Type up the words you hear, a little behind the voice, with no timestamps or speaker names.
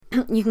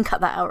You can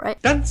cut that out,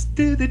 right? Dance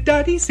to the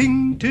daddy,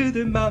 sing to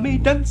the mommy,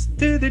 dance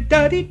to the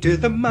daddy, to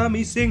the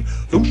mommy sing.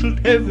 Thou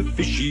shalt have a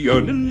fishy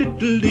on a little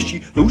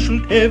dishy, thou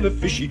shalt have a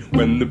fishy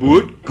when the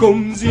boat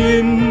comes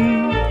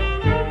in.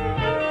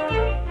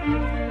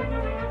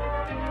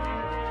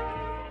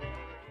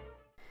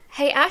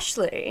 Hey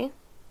Ashley,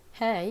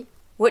 Hey.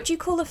 what do you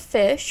call a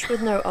fish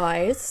with no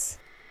eyes?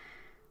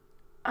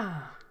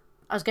 I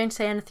was going to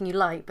say anything you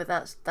like, but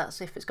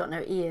that's if it's got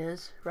no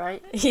ears,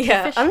 right?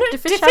 Yeah, Do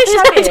fish have ears?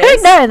 I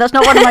don't know. That's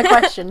not one of my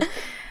questions.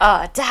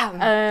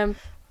 Damn.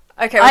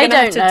 Okay, we're going to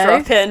have to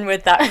drop in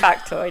with that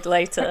factoid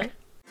later.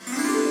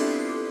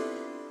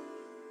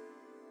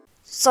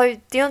 So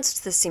the answer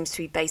to this seems to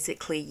be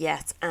basically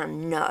yes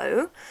and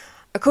no.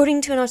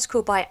 According to an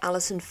article by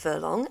Alison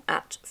Furlong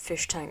at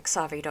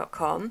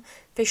fishtanksavvy.com,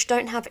 fish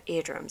don't have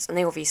eardrums, and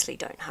they obviously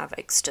don't have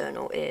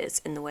external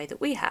ears in the way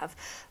that we have.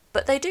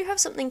 But they do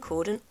have something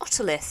called an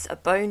otolith, a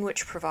bone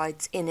which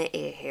provides inner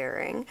ear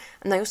hearing,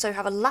 and they also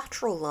have a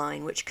lateral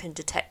line which can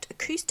detect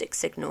acoustic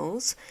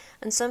signals,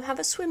 and some have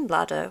a swim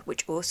bladder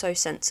which also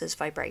senses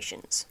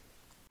vibrations.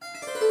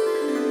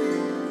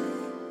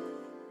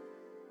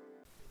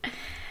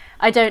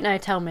 I don't know,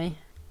 tell me.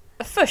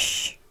 A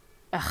fish.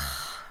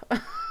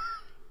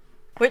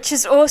 Which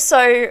is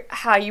also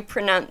how you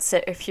pronounce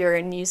it if you're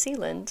in New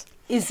Zealand.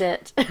 Is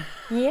it?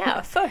 Yeah,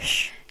 a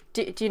fish.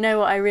 Do you know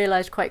what I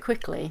realised quite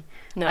quickly?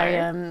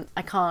 No.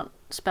 I can't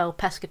spell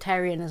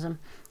pescatarianism.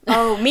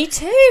 Oh, me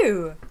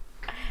too.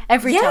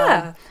 Every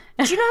time.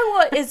 Do you know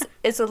what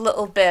is a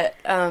little bit,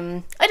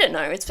 I don't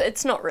know,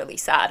 it's not really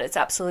sad, it's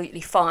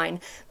absolutely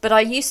fine, but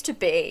I used to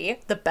be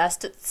the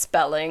best at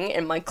spelling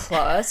in my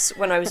class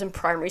when I was in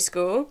primary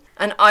school,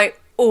 and I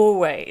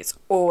always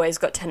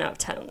got 10 out of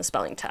 10 on the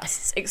spelling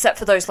tests, except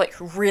for those like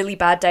really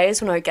bad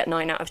days when I would get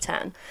 9 out of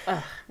 10.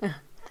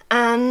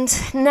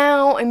 And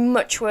now I'm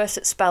much worse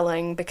at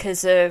spelling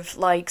because of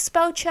like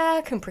spell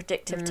check and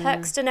predictive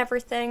text and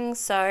everything,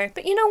 so,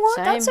 but you know what,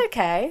 that's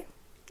okay.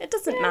 It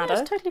doesn't matter.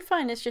 It's totally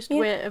fine. It's just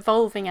we're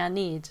evolving our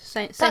needs.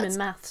 Same in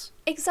maths.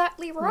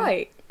 Exactly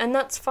right. And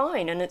that's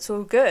fine and it's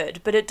all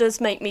good. But it does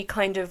make me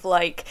kind of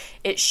like,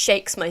 it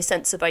shakes my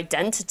sense of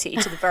identity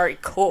to the very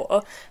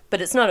core.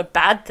 But it's not a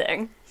bad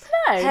thing.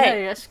 No,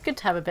 it's good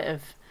to have a bit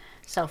of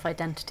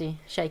self-identity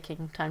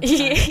shaking time to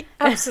time.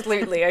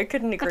 Absolutely. I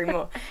couldn't agree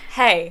more.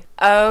 Hey,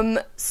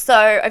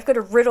 so I've got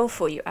a riddle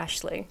for you,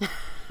 Ashley.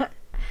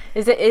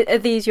 Are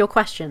these your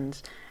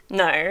questions?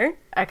 No.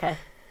 Okay.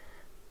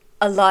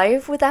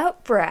 Alive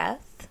without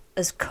breath,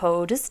 as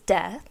cold as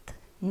death,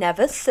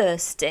 never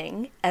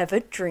thirsting,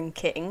 ever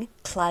drinking,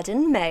 clad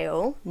in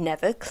mail,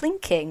 never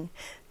clinking,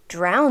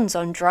 drowns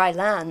on dry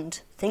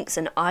land, thinks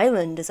an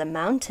island is a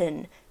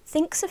mountain,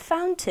 thinks a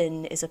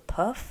fountain is a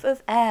puff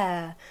of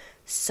air,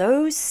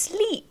 so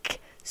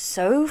sleek,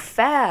 so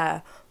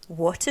fair,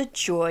 what a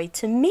joy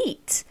to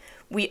meet,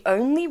 we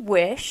only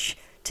wish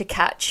to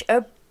catch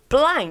a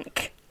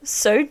blank,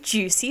 so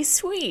juicy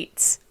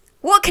sweet.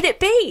 What could it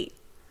be?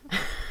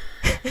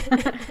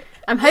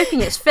 I'm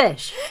hoping it's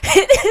fish.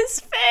 It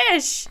is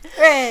fish!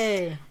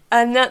 Hooray!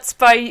 And that's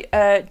by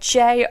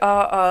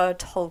J.R.R.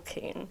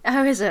 Tolkien.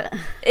 Oh, is it?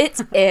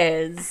 It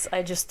is.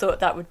 I just thought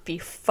that would be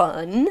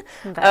fun.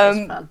 That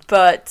is fun.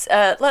 But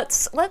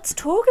let's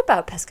talk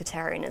about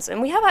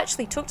pescatarianism. We have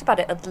actually talked about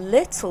it a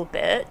little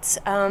bit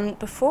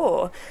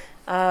before,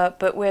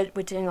 but we're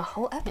doing a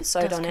whole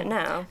episode on it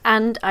now.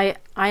 And I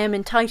am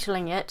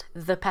entitling it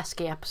the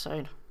Pesky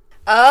episode.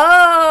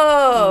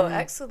 Oh,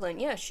 excellent!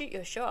 Yeah, shoot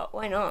your shot.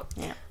 Why not?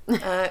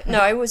 Yeah. No,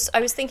 I was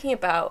thinking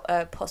about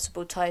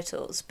possible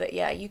titles, but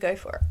yeah, you go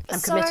for it. I'm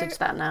committed to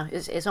that now.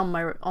 It's on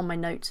my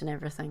notes and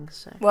everything.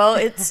 So. Well,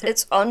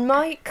 it's on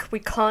mic. We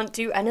can't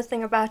do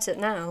anything about it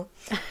now,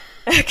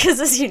 because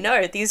as you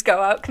know, these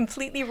go out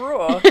completely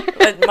raw.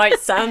 It might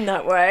sound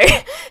that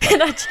way,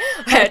 and I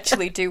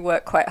actually do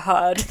work quite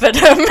hard, but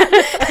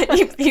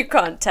you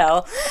can't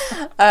tell.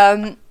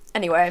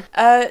 Anyway,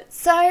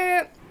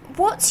 so.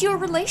 What's your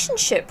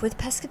relationship with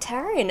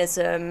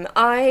pescatarianism?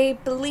 I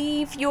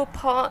believe your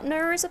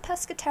partner is a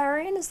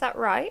pescatarian, is that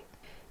right?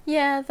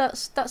 Yeah,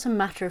 that's a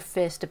matter of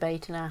fierce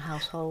debate in our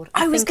household.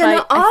 I was going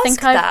to ask I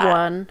think I've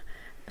won,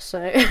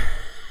 so...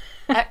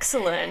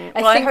 Excellent.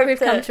 I think we've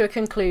come to a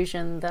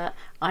conclusion that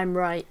I'm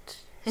right,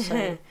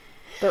 so...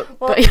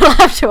 but you'll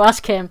have to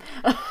ask him.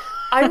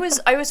 I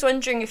was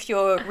wondering if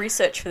your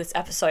research for this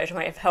episode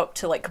might have helped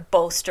to like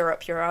bolster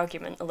up your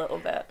argument a little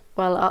bit.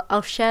 Well,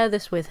 I'll share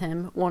this with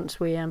him once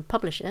we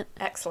publish it.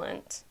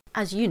 Excellent.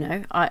 As you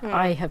know,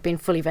 I have been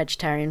fully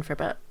vegetarian for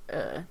about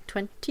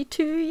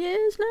 22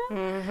 years now.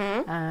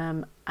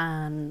 Mm-hmm.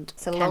 And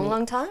it's a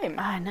long time.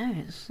 I know,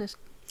 it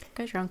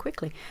goes around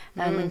quickly.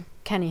 And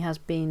Kenny has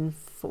been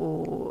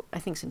for, I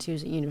think, since he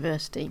was at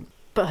university,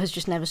 but has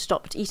just never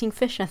stopped eating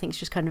fish. I think it's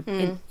just kind of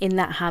in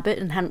that habit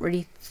and hadn't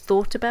really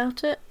thought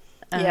about it.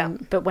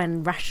 But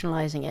when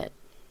rationalising it,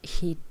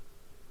 he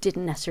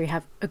didn't necessarily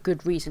have a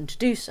good reason to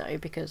do so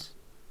because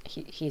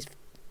he's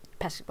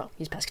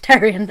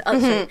pescatarian.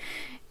 So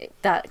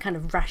that kind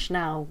of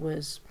rationale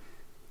was,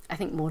 I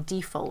think, more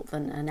default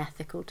than an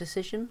ethical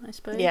decision, I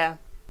suppose. Yeah.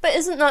 But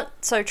isn't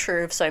that so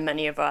true of so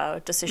many of our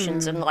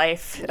decisions in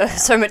life?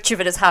 So much of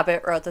it is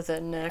habit rather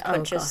than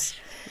conscious.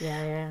 Oh, gosh.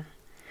 Yeah.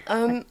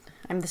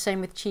 I'm the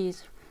same with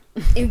cheese.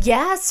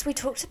 Yes, we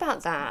talked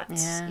about that.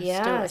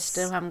 I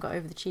still haven't got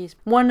over the cheese.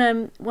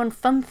 One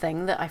fun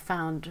thing that I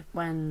found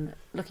when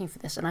looking for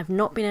this, and I've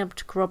not been able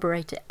to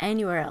corroborate it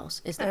anywhere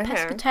else, is that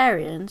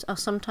pescatarians are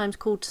sometimes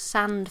called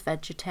sand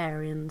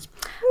vegetarians.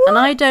 What? And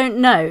I don't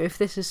know if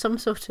this is some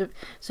sort of...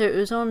 So it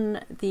was on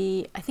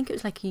I think it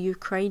was like a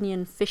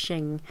Ukrainian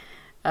fishing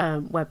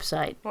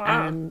website.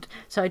 Wow. And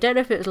so I don't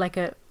know if it was like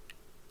a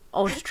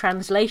odd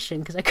translation,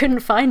 because I couldn't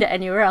find it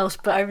anywhere else.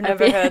 But I've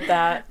never heard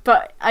that.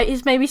 But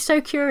it's made me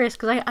so curious,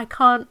 because I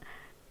can't...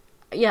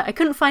 Yeah, I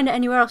couldn't find it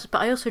anywhere else,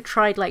 but I also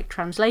tried like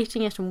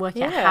translating it and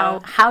working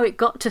out how it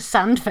got to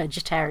sand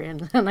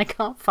vegetarian, and I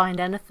can't find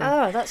anything.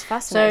 Oh, that's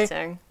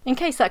fascinating. So, in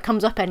case that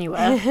comes up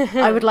anywhere,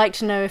 I would like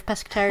to know if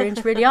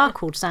pescatarians really are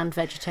called sand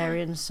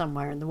vegetarians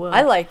somewhere in the world.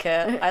 I like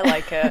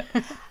it.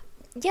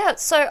 Yeah,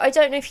 so I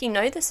don't know if you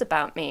know this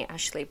about me,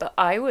 Ashley, but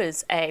I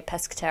was a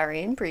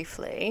pescatarian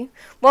briefly.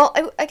 Well,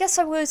 I guess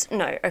I was...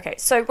 No, okay,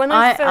 so when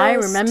I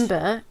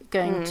remember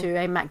going to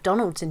a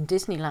McDonald's in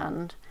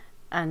Disneyland,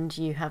 and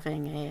you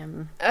having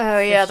a... Oh,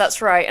 yeah,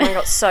 that's right, and I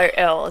got so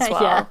ill as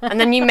well. Yeah. And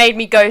then you made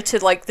me go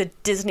to, like, the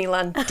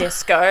Disneyland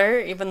disco,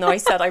 even though I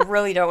said I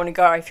really don't want to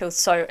go, I feel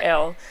so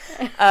ill.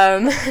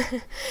 Cocktails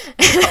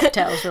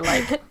were,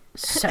 like,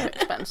 so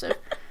expensive.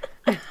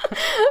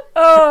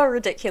 Oh,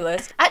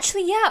 ridiculous.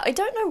 Actually, yeah, I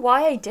don't know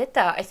why I did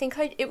that. I think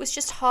it was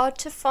just hard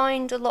to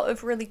find a lot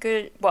of really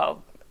good,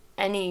 well,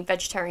 any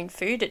vegetarian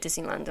food at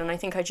Disneyland, and I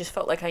think I just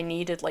felt like I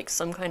needed like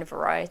some kind of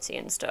variety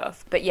and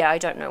stuff. But yeah, I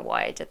don't know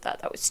why I did that.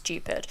 That was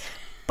stupid.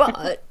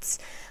 But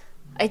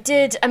I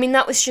did, I mean,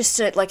 that was just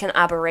like an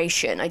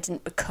aberration. I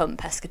didn't become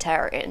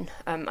pescatarian.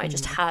 I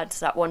just had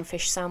that one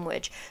fish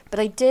sandwich. But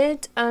I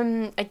did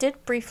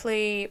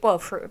briefly, well,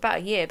 for about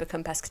a year,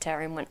 become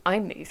pescatarian when I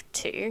moved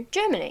to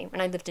Germany,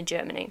 when I lived in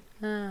Germany.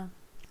 And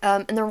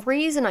the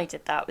reason I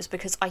did that was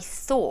because I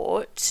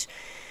thought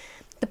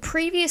the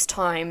previous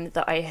time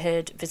that I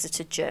had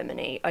visited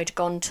Germany, I'd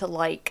gone to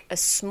like a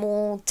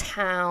small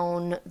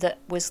town that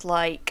was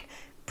like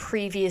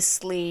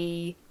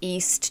previously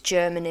East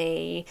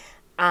Germany,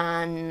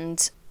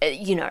 and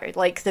you know,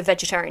 like the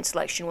vegetarian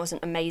selection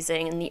wasn't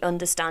amazing and the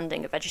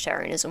understanding of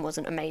vegetarianism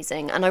wasn't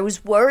amazing, and I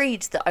was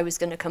worried that I was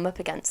going to come up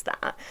against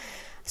that.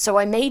 So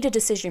I made a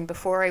decision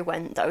before I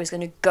went that I was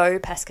going to go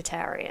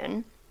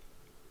pescatarian,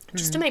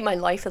 just to make my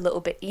life a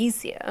little bit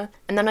easier.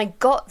 And then I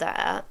got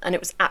there and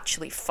it was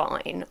actually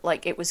fine.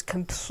 Like, it was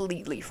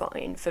completely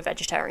fine for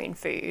vegetarian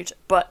food,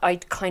 but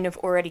I'd kind of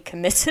already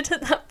committed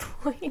at that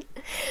point.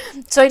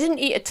 So I didn't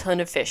eat a ton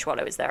of fish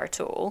while I was there at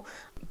all,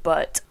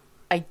 but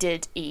I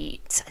did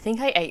eat, I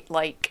think I ate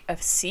like a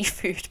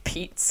seafood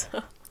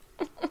pizza.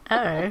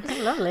 Oh,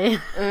 lovely.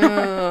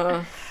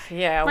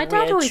 Yeah, my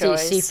dad always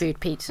choice. eats seafood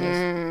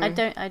pizzas.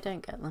 I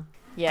don't get them.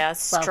 Yeah,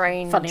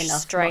 strange, funny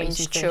enough,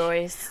 strange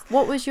choice.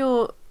 What was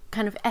your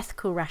kind of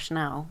ethical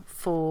rationale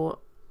for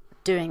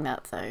doing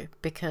that, though?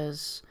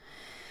 Because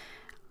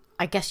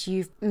I guess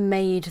you've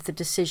made the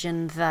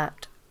decision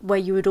that where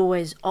you would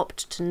always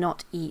opt to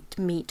not eat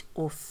meat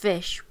or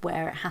fish,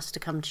 where it has to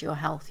come to your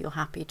health, you're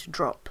happy to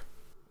drop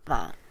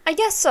that. I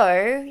guess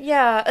so,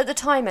 yeah, at the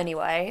time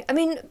anyway. I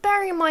mean,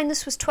 bearing in mind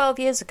this was 12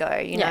 years ago,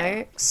 you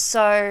know?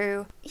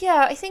 So,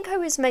 yeah, I think I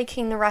was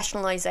making the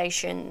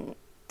rationalisation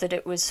that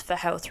it was for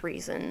health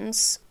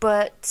reasons,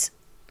 but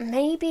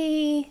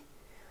maybe...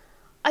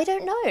 I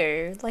don't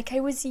know, like I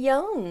was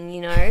young,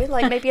 you know,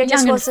 like maybe I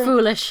just wasn't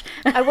foolish.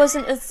 I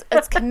wasn't as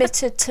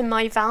committed to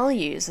my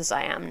values as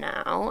I am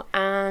now,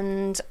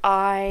 and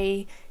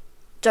I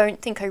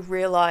don't think I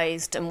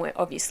realised, and we're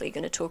obviously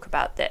going to talk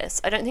about this,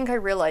 I don't think I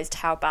realised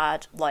how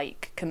bad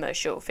like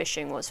commercial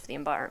fishing was for the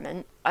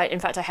environment.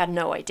 In fact, I had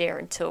no idea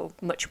until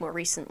much more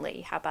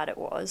recently how bad it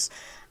was.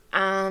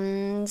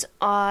 And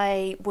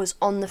I was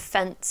on the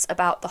fence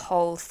about the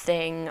whole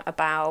thing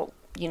about,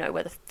 you know,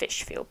 whether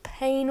fish feel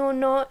pain or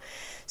not.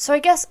 So I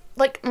guess,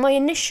 like, my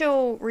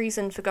initial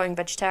reason for going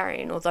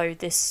vegetarian, although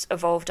this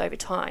evolved over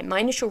time, my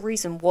initial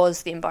reason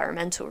was the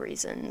environmental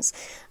reasons.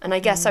 And I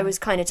guess I was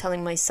kind of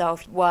telling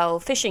myself, well,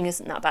 fishing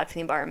isn't that bad for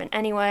the environment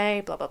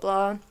anyway, blah, blah,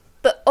 blah.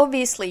 But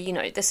obviously, you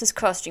know, this is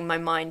casting my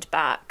mind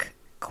back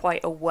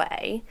quite a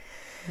way.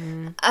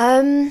 And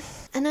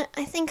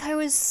I think I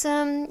was,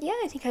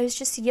 I think I was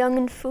just young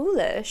and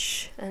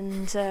foolish,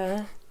 and,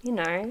 you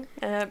know,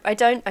 I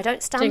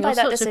don't stand doing by all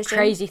that sorts decision. of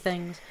crazy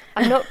things.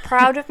 I'm not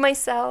proud of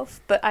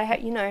myself, but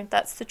you know,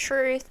 that's the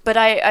truth. But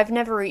I've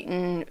never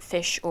eaten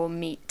fish or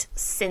meat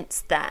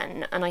since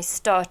then, and I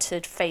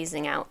started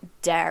phasing out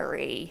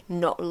dairy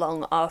not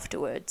long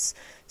afterwards.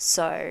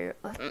 So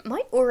I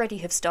might already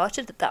have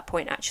started at that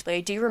point, actually.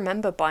 I do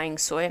remember buying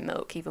soya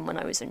milk even when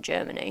I was in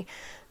Germany.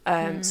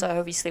 So I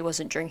obviously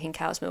wasn't drinking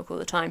cow's milk all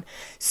the time.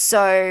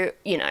 So,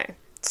 you know,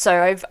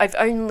 so I've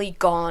only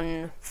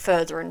gone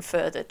further and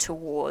further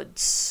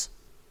towards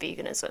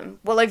veganism.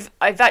 Well,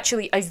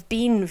 I've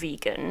been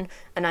vegan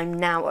and I'm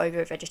now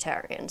over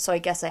vegetarian. So I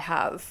guess I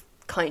have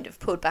kind of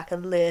pulled back a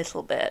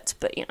little bit,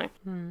 but, you know.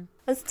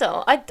 But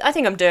still, I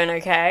think I'm doing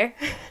okay.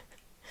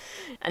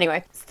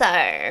 Anyway,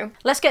 so...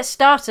 Let's get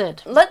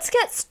started. Let's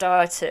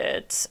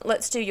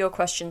do your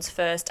questions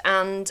first.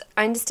 And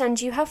I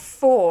understand you have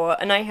 4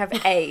 and I have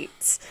 8.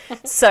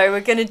 So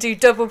we're going to do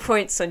double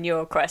points on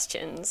your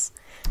questions.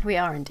 We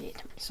are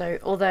indeed. So,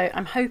 although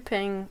I'm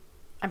hoping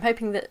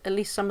that at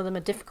least some of them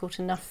are difficult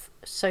enough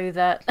so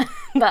that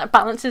that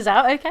balances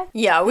out, okay?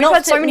 Yeah, we've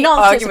had so many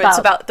arguments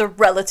about the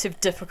relative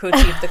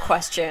difficulty of the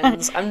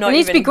questions. I'm not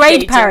even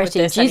engaging with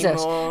this anymore. It needs to be grade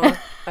parity,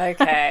 Jesus.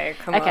 Okay,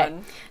 come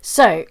on.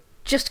 So...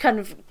 just kind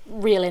of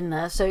reel in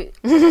there. So,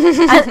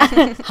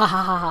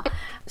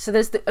 So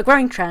there's a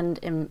growing trend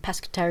in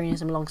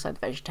pescatarianism alongside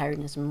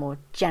vegetarianism more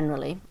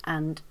generally,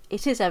 and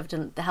it is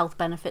evident the health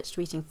benefits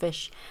to eating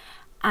fish,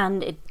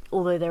 and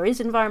although there is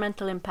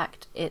environmental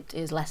impact, it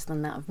is less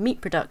than that of meat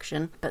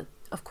production. But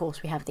of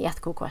course we have the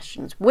ethical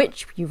questions,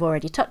 which you've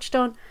already touched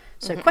on.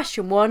 So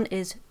question 1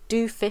 is,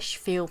 do fish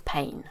feel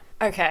pain?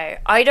 Okay,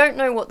 I don't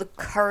know what the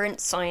current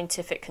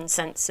scientific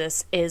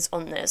consensus is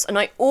on this, and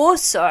I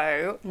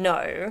also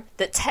know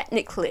that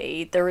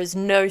technically there is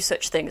no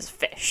such thing as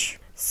fish.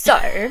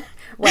 So...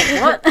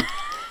 Wait, what?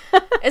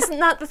 Isn't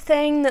that the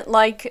thing that,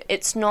 like,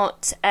 it's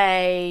not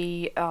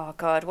a... Oh,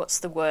 God, what's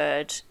the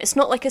word? It's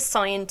not like a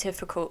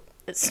scientifical...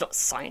 It's not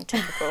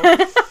scientifical.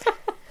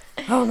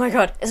 Oh, my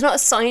God. It's not a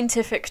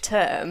scientific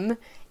term.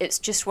 It's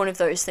just one of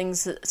those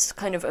things that's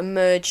kind of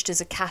emerged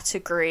as a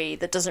category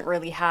that doesn't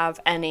really have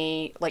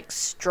any, like,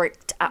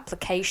 strict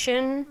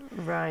application.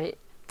 Right.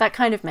 That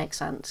kind of makes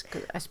sense,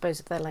 because I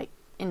suppose if they're, like,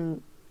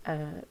 in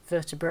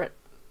vertebrate,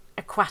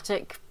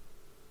 aquatic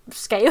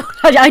scale.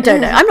 I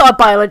don't know. I'm not a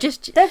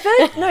biologist. They're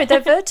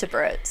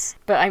vertebrates.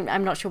 But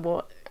I'm not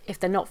sure if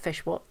they're not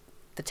fish, what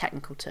the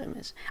technical term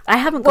is. I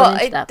haven't gone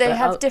into that. They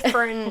have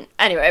different...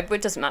 Anyway,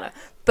 it doesn't matter.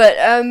 But,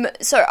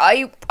 so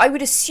I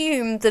would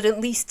assume that at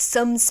least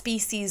some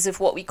species of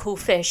what we call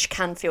fish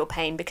can feel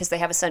pain because they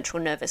have a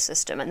central nervous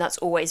system, and that's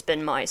always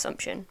been my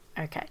assumption.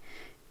 Okay.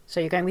 So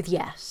you're going with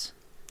yes?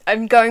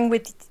 I'm going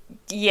with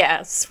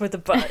yes, with a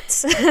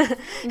but.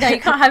 No,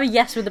 you can't have a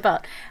yes with a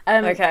but.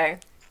 Okay.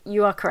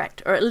 You are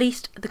correct, or at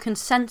least the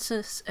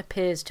consensus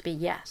appears to be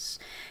yes.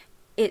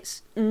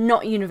 It's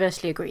not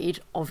universally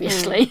agreed,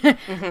 obviously,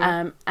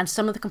 and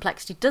some of the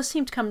complexity does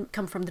seem to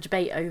come from the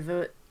debate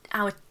over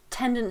our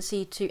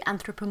tendency to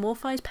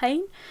anthropomorphise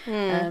pain.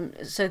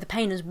 So the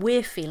pain as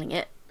we're feeling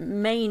it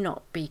may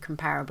not be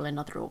comparable in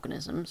other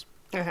organisms.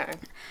 Okay.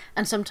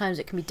 And sometimes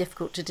it can be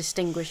difficult to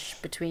distinguish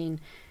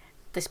between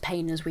this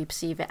pain as we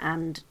perceive it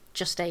and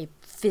just a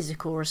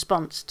physical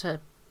response to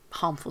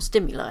harmful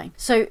stimuli.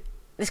 So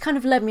this kind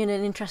of led me in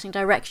an interesting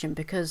direction,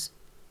 because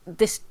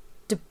this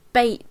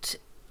debate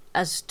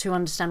as to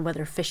understand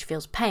whether a fish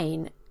feels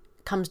pain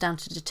comes down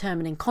to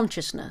determining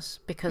consciousness,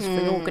 because for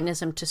an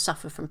organism to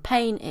suffer from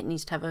pain, it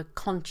needs to have a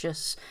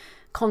conscious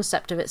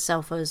concept of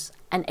itself as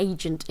an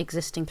agent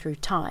existing through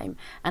time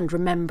and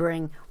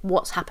remembering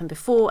what's happened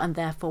before and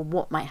therefore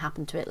what might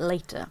happen to it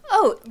later.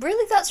 Oh,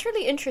 really? That's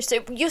really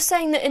interesting. You're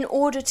saying that in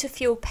order to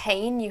feel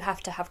pain, you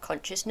have to have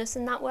consciousness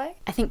in that way?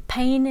 I think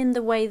pain in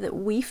the way that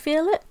we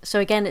feel it.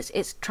 So again,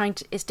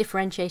 it's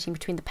differentiating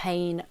between the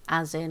pain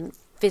as in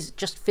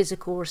just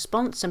physical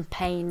response and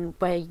pain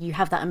where you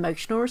have that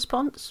emotional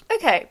response.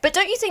 Okay, but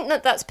don't you think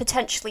that that's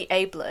potentially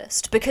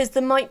ableist? Because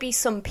there might be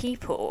some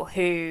people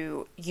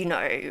who, you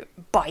know,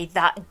 by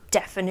that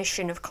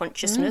definition of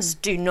consciousness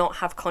do not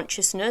have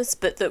consciousness,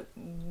 but that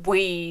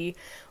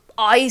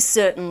I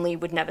certainly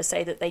would never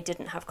say that they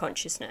didn't have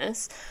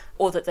consciousness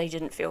or that they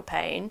didn't feel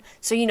pain.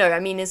 So, you know, I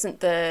mean,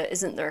 isn't there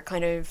a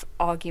kind of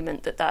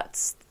argument that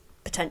that's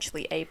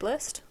potentially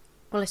ableist?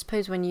 Well, I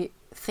suppose when you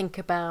think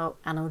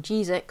about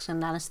analgesics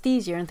and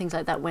anaesthesia and things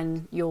like that,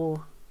 when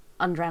you're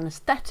under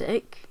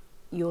anaesthetic,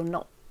 you're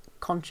not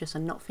conscious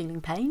and not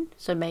feeling pain.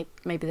 So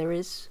maybe there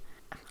is.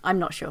 I'm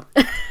not sure.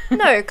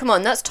 No, come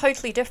on, that's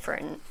totally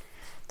different.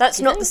 That's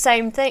not the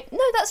same thing.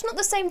 No, that's not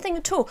the same thing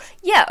at all.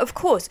 Yeah, of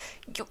course.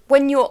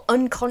 When you're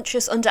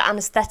unconscious under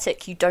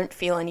anaesthetic, you don't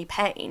feel any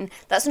pain.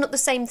 That's not the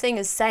same thing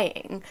as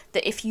saying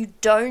that if you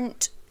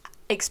don't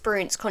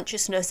experience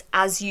consciousness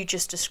as you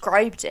just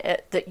described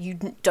it, that you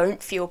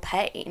don't feel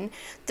pain.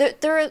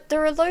 There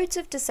are loads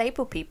of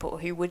disabled people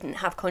who wouldn't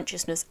have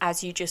consciousness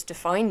as you just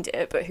defined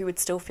it, but who would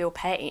still feel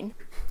pain.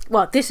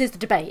 Well, this is the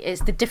debate.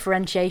 It's the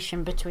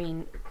differentiation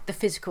between the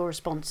physical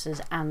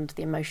responses and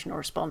the emotional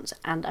response,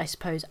 and I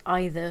suppose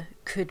either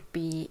could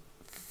be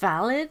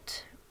valid,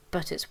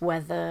 but it's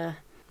whether...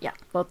 Yeah,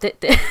 well,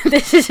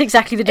 this is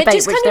exactly the debate.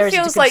 It just kind of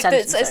feels like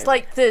it's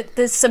like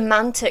the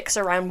semantics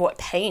around what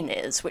pain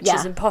is, which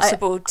is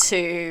impossible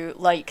to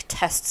like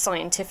test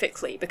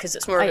scientifically because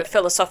it's more of a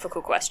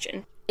philosophical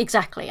question.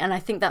 Exactly, and I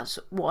think that's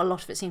what a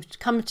lot of it seems to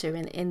come to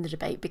in the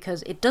debate,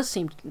 because it does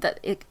seem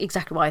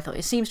exactly what I thought.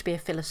 It seems to be a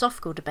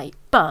philosophical debate,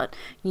 but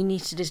you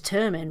need to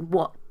determine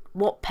what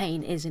what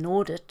pain is in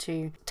order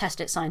to test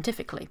it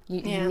scientifically.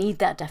 You need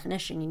that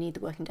definition, you need the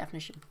working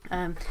definition.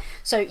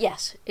 So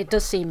yes, it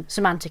does seem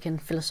semantic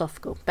and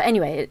philosophical. But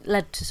anyway, it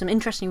led to some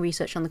interesting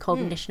research on the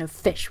cognition of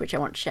fish, which I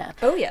want to share.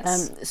 Oh,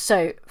 yes.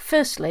 So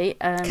firstly...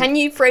 Can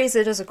you phrase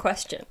it as a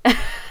question?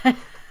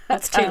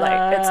 It's too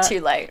late. It's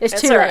too late.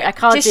 It's too late. Right. I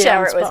can't just do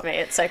share it with me.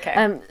 It's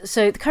okay.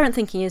 So the current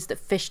thinking is that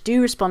fish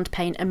do respond to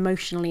pain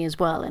emotionally as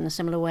well, in a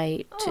similar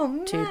way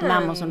to the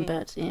mammals and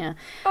birds. Yeah.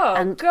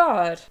 Oh,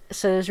 God.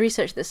 So there's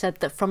research that said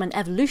that from an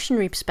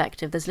evolutionary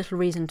perspective, there's little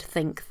reason to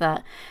think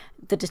that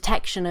the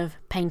detection of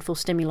painful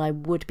stimuli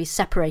would be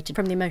separated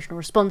from the emotional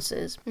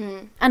responses.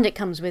 And it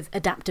comes with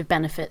adaptive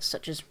benefits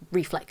such as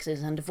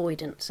reflexes and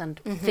avoidance, and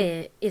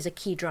fear is a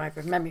key driver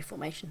of memory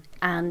formation.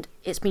 And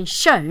it's been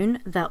shown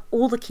that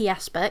all the key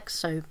aspects,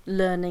 so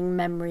learning,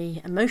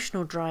 memory,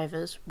 emotional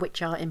drivers,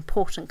 which are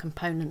important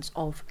components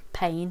of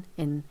pain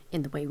in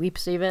the way we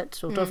perceive it,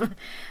 sort of,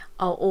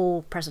 are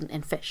all present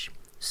in fish.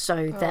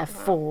 So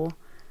therefore,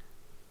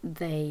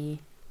 they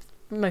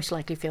most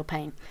likely feel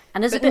pain.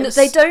 And as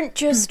they don't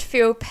just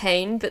feel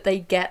pain, but they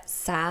get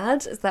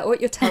sad. Is that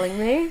what you're telling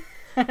me?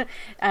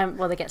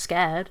 Well, they get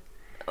scared.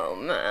 Oh,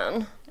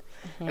 man.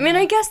 Yeah. I mean,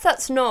 I guess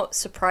that's not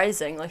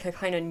surprising. Like, I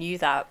kind of knew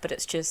that, but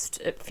it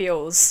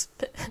feels,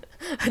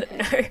 I don't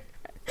know.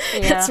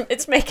 Yeah.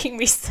 It's making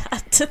me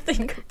sad to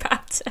think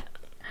about it.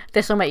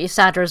 This will make you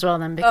sadder as well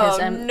then, because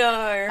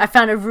no. I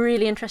found a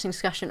really interesting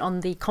discussion on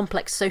the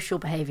complex social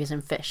behaviours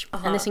in fish.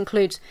 And this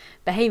includes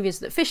behaviours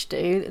that fish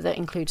do that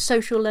include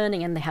social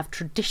learning, and they have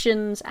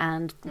traditions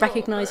and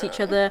recognise each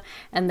other,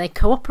 and they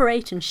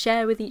cooperate and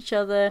share with each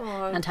other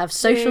and have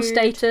social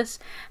status,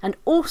 and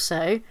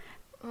also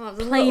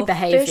play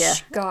behaviour.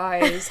 Fish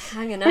guys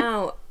hanging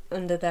out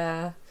under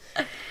there.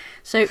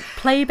 So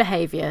play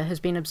behaviour has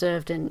been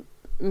observed in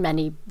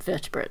many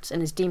vertebrates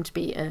and is deemed to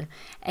be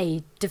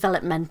a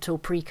developmental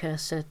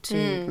precursor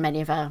to many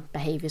of our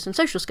behaviours and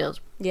social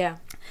skills. Yeah.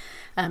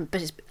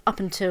 But it's, up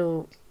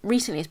until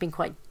recently, it's been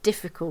quite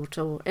difficult,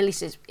 or at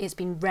least it's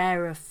been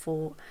rarer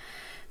for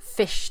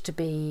fish to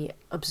be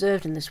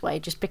observed in this way,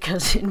 just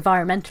because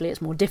environmentally it's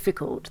more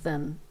difficult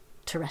than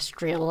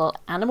terrestrial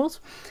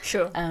animals.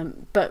 Sure.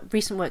 But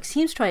recent work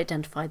seems to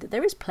identify that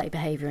there is play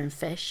behaviour in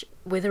fish,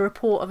 with a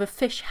report of a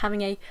fish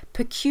having a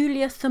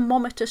peculiar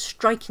thermometer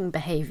striking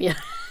behaviour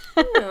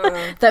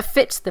that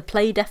fits the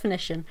play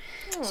definition.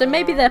 So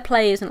maybe their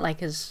play isn't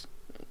like as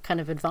kind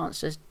of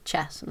advanced as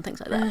chess and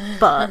things like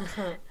that,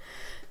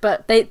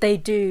 but they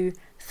do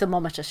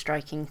thermometer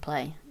striking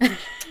play.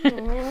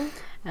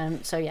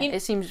 So yeah,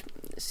 it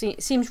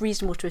seems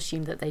reasonable to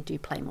assume that they do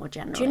play more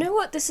generally. Do you know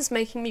what this is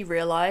making me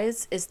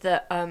realise is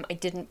that I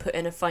didn't put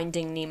in a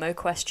Finding Nemo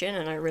question,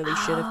 and I really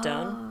should have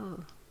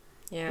done.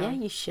 Yeah,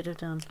 you should have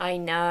done. I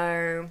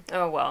know.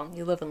 Oh well,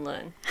 you live and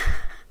learn.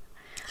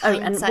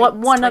 And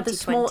one other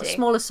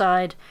small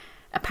aside,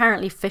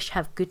 apparently fish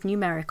have good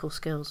numerical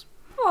skills.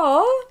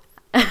 Oh.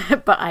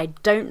 But I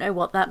don't know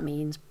what that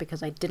means,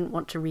 because I didn't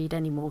want to read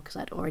anymore, because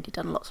I'd already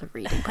done lots of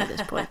reading by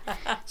this point.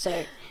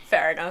 So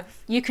fair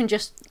enough. You can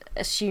just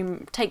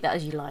take that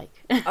as you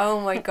like.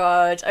 Oh my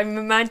God, I'm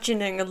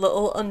imagining a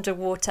little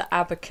underwater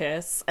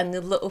abacus, and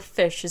the little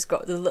fish has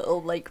got the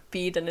little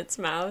bead in its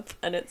mouth,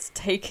 and it's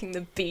taking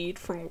the bead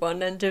from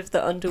one end of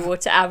the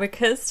underwater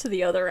abacus to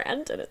the other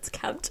end, and it's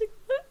counting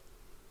it.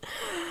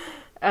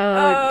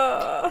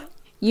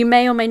 You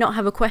may or may not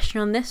have a question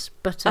on this,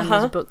 but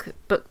there's a book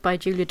by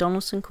Julia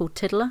Donaldson called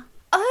Tiddler.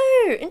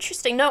 Oh,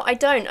 interesting. No, I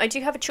don't. I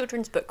do have a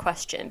children's book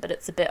question, but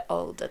it's a bit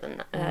older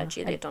than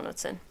Julia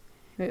Donaldson.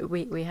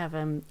 We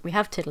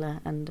have Tiddler,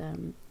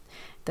 and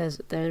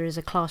there is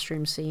a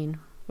classroom scene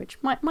which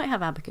might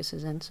have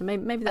abacuses in, so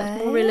maybe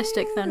that's more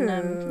realistic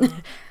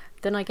than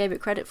I gave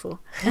it credit for.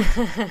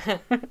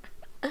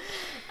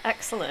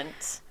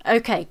 Excellent.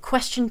 Okay,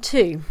 question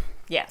 2.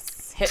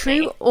 Yes, hit True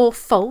me. or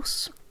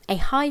false? A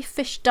high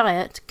fish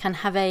diet can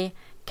have a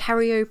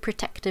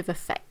karyoprotective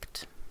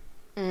effect.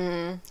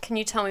 Can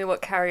you tell me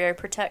what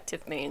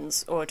karyoprotective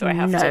means, or do I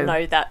have to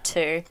know that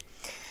too?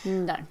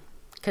 No,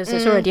 because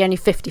it's already only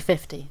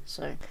 50-50,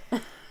 so...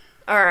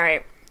 All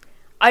right.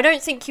 I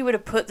don't think you would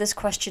have put this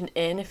question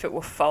in if it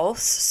were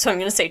false, so I'm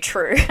going to say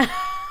true.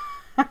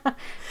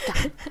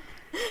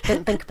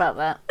 Didn't think about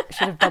that. I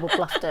should have double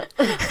bluffed it.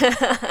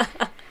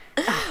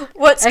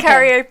 What's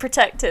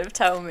karyoprotective?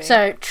 Tell me.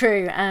 So,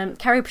 true.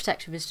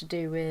 Karyoprotective is to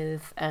do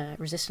with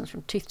resistance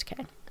from tooth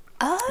decay.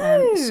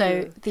 Oh.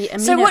 So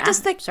what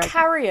does the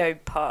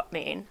karyo part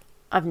mean?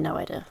 I've no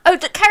idea. Oh,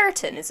 the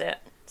keratin, is it?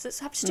 Does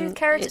it have to do with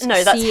keratin?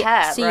 No, that's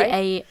hair,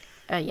 right?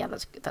 Yeah,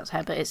 that's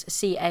hair, but it's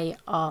CARIO.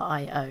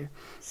 I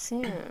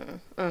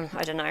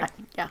don't know.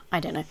 I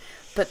don't know.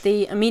 But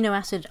the amino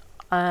acid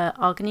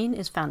arginine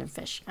is found in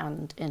fish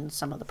and in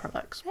some other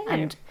products. Oh.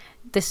 And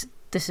this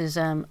is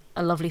a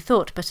lovely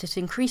thought, but it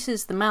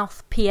increases the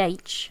mouth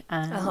pH,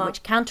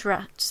 which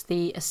counteracts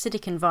the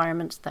acidic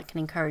environment that can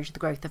encourage the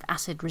growth of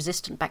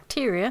acid-resistant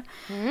bacteria,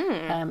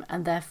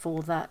 and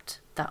therefore that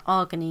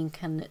arginine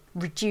can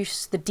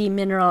reduce the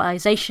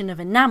demineralization of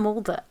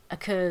enamel that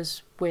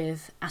occurs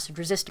with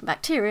acid-resistant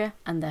bacteria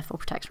and therefore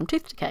protects from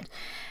tooth decay.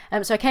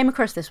 So I came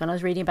across this when I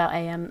was reading about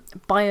a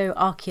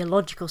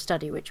bioarchaeological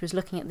study which was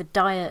looking at the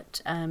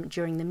diet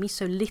during the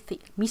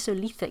Mesolithic.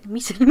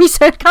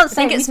 I can't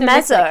say. I think it's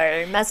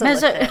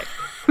Mesolithic.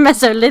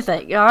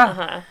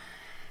 Mesolithic.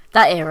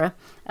 That era.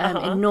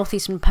 In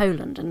northeastern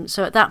Poland, and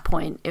so at that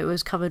point it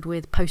was covered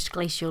with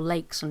post-glacial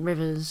lakes and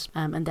rivers,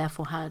 and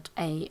therefore had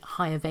a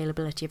high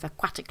availability of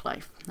aquatic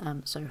life.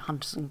 So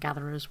hunters and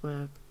gatherers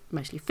were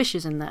mostly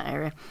fishers in that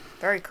area.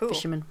 Very cool.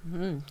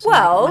 Fishermen. So they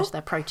got most of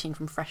their protein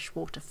from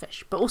freshwater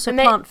fish, but also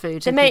plant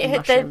foods, including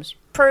mushrooms. They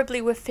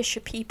probably were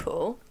fisher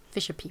people.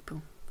 Fisher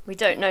people. We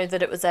don't know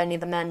that it was only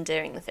the men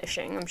doing the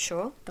fishing, I'm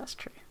sure. That's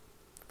true.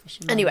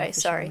 Fishermen, anyway,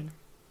 sorry.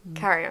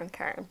 Carry on.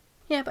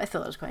 Yeah, but I thought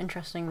that was quite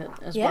interesting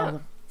that as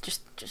well.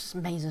 Just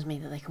amazes me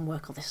that they can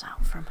work all this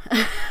out from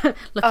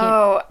looking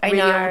at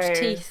really old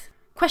teeth.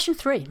 Question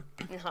 3.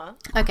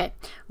 Okay,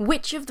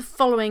 which of the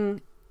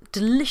following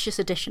delicious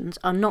additions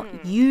are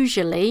not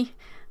usually,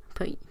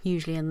 put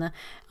usually in there,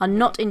 are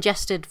not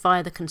ingested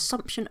via the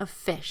consumption of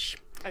fish?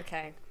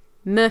 Okay.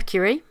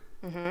 Mercury,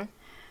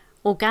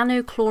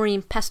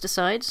 organochlorine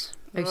pesticides,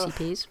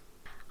 OCPs,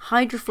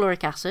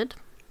 hydrofluoric acid,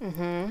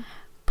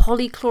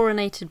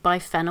 polychlorinated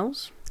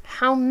biphenyls.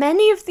 How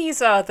many of these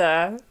are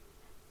there?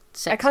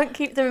 6. I can't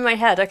keep them in my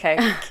head.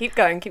 Okay, keep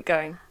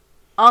going.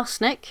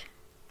 Arsenic.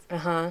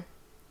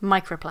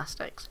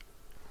 Microplastics.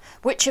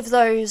 Which of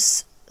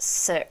those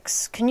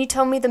 6? Can you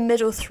tell me the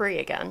middle 3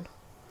 again?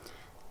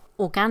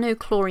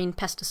 Organochlorine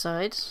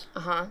pesticides.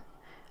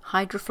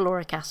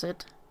 Hydrofluoric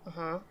acid.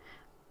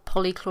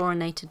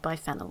 Polychlorinated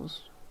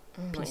biphenyls.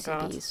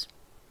 PCBs.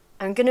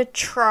 I'm going to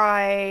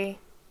try...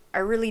 I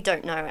really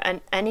don't know,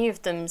 and any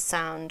of them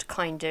sound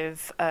kind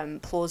of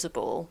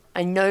plausible.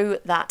 I know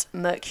that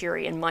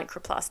mercury and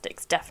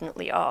microplastics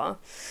definitely are.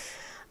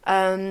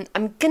 I'm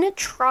going to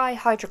try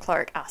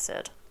hydrochloric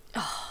acid.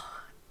 Oh,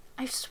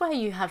 I swear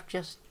you're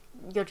just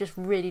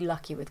really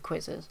lucky with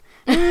quizzes.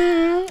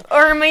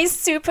 Or am I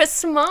super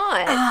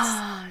smart?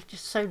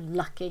 Just so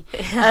lucky.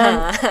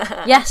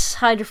 Yes,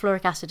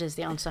 hydrofluoric acid is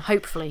the answer,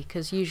 hopefully,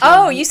 because usually...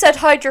 Oh, you said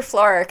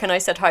hydrofluoric and I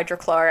said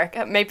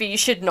hydrochloric. Maybe you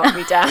should knock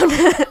me down.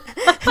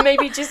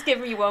 Maybe just give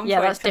me 1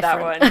 point for that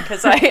one,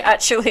 because I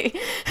actually...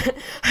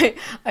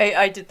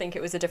 I did think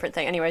it was a different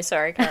thing. Anyway,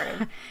 sorry, carry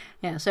on.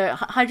 Yeah, so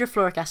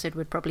hydrofluoric acid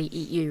would probably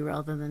eat you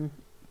rather than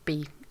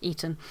be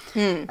eaten.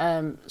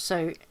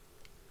 So...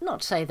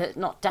 Not to say that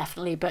not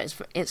definitely, but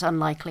it's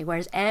unlikely,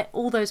 whereas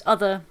all those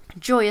other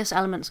joyous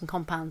elements and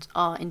compounds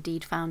are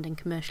indeed found in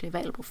commercially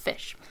available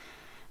fish.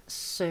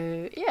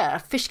 So, yeah,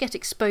 fish get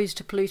exposed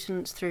to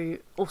pollutants through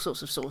all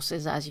sorts of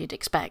sources, as you'd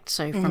expect.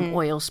 So from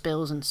oil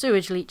spills and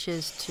sewage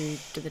leaches to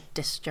the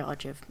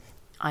discharge of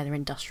either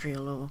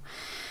industrial or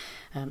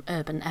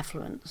urban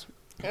effluents.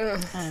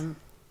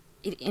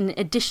 In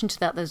addition to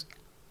that, there's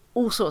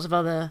all sorts of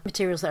other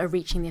materials that are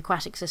reaching the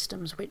aquatic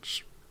systems,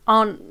 which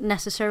aren't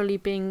necessarily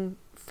being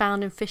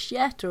found in fish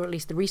yet, or at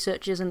least the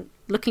research isn't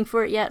looking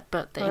for it yet,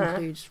 but that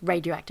includes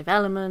radioactive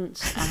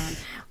elements and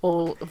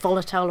all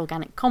volatile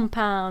organic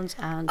compounds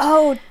and...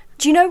 Oh,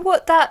 do you know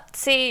what that...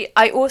 See,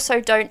 I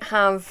also don't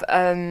have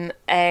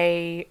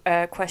a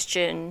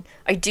question.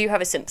 I do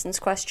have a Simpsons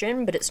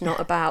question, but it's not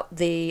about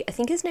the... I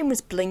think his name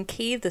was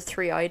Blinky, the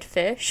three-eyed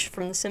fish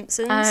from The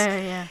Simpsons. Oh,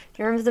 yeah.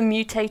 Do you remember the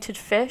mutated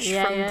fish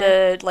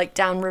the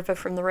downriver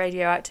from the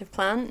radioactive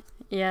plant?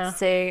 Yeah.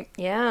 So,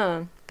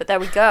 yeah... But there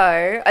we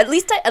go. At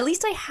least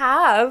I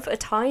have a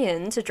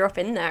tie-in to drop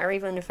in there,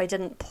 even if I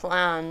didn't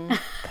plan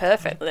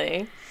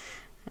perfectly.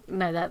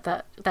 No,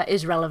 that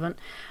is relevant.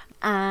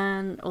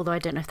 And although I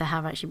don't know if there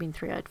have actually been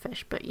three-eyed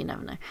fish, but you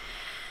never know.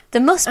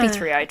 There must be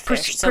three-eyed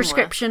fish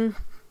somewhere.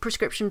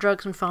 Prescription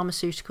drugs and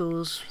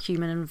pharmaceuticals,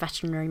 human and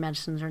veterinary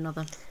medicines are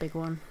another big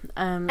one.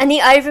 Any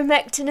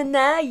ivermectin in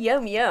there?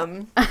 Yum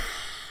yum.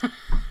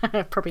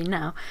 Probably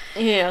now.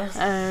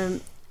 Yeah.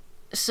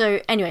 So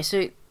anyway,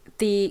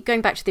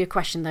 going back to the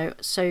question though,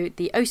 so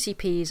the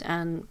OCPs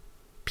and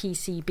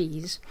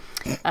PCBs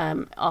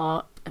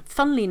are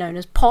funnily known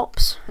as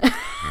POPs,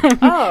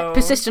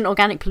 persistent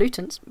organic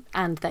pollutants,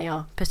 and they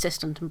are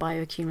persistent and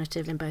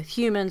bioaccumulative in both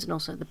humans and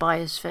also the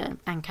biosphere,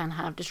 and can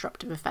have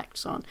disruptive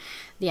effects on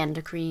the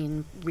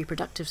endocrine,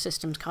 reproductive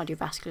systems,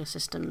 cardiovascular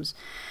systems,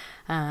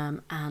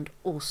 and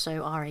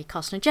also are a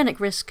carcinogenic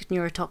risk,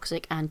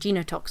 neurotoxic and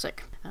genotoxic.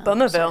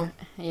 Bummerville.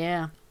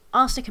 Yeah.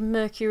 Arsenic and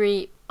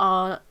mercury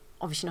are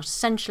obviously not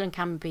essential and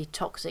can be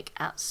toxic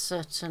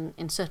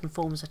in certain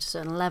forms at a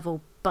certain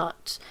level,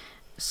 but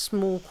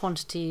small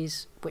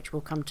quantities, which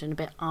we'll come to in a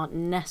bit, aren't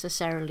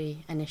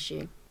necessarily an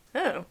issue.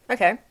 Oh,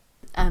 okay.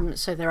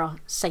 So there are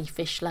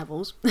safe-ish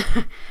levels.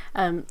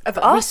 Of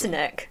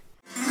arsenic?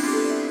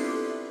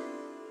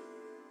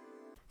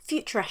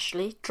 Future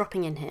Ashley,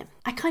 dropping in here.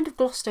 I kind of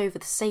glossed over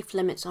the safe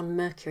limits on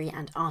mercury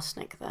and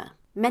arsenic there.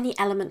 Many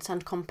elements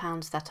and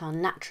compounds that are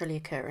naturally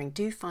occurring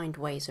do find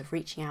ways of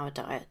reaching our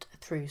diet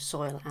through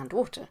soil and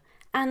water,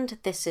 and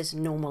this is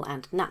normal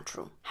and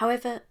natural.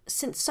 However,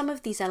 since some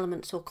of these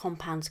elements or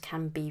compounds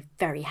can be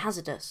very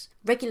hazardous,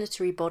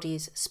 regulatory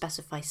bodies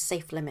specify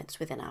safe limits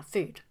within our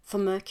food. For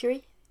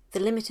mercury, The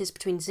limit is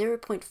between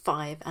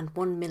 0.5 and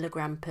 1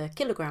 milligram per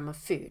kilogram of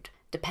food,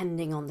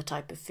 depending on the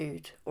type of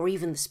food or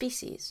even the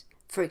species.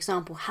 For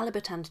example,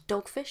 halibut and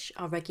dogfish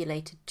are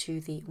regulated to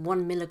the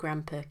 1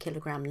 milligram per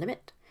kilogram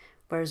limit,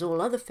 whereas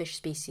all other fish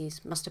species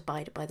must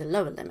abide by the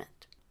lower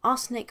limit.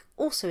 Arsenic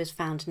also is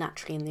found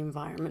naturally in the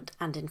environment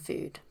and in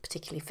food,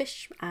 particularly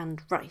fish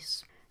and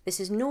rice. This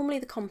is normally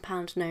the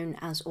compound known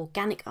as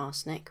organic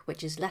arsenic,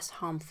 which is less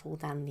harmful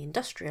than the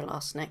industrial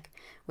arsenic,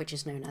 which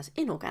is known as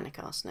inorganic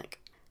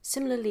arsenic.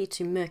 Similarly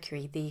to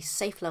mercury, the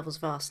safe levels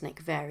of arsenic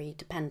vary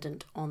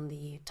dependent on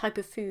the type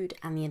of food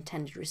and the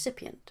intended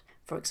recipient,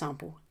 for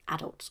example,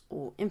 adults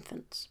or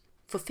infants.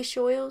 For fish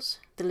oils,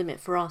 the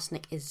limit for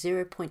arsenic is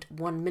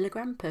 0.1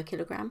 milligram per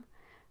kilogram,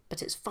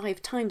 but it's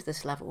 5 times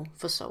this level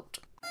for salt.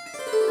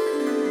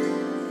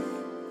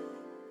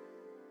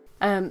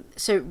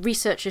 So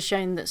research has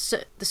shown that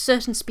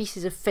certain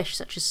species of fish,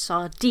 such as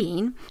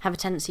sardine, have a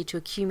tendency to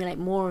accumulate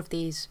more of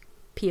these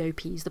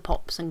POPs, the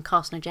POPs, and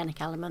carcinogenic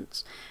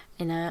elements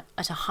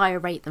at a higher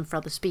rate than for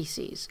other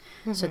species.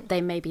 Mm-hmm. So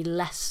they may be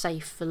less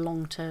safe for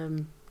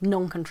long-term,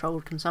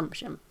 non-controlled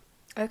consumption.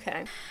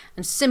 Okay.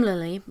 And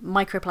similarly,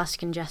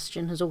 microplastic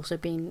ingestion has also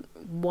been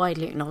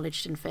widely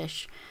acknowledged in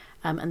fish,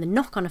 and the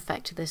knock-on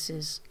effect of this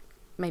is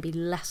maybe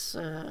less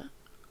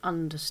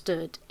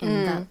understood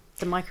in that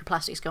the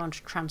microplastics go on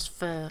to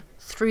transfer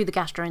through the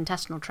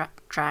gastrointestinal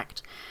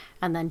tract,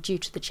 and then due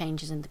to the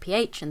changes in the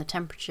pH and the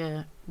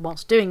temperature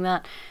whilst doing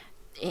that,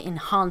 it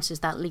enhances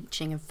that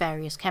leaching of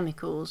various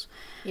chemicals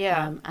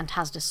and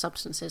hazardous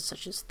substances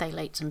such as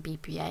phthalates and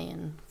BPA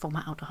and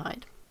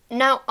formaldehyde.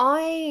 Now,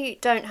 I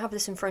don't have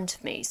this in front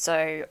of me,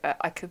 so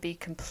I could be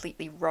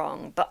completely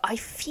wrong, but I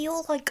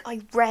feel like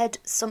I read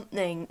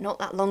something not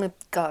that long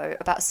ago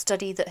about a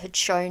study that had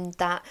shown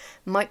that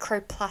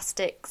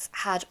microplastics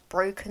had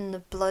broken the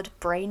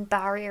blood-brain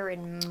barrier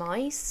in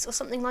mice or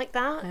something like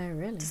that. Oh,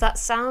 really? Does that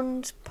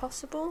sound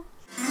possible?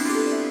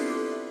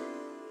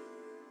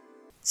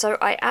 So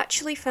I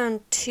actually found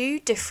 2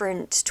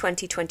 different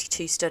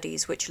 2022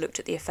 studies which looked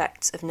at the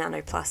effects of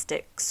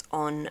nanoplastics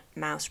on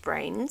mouse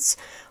brains.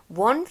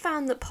 One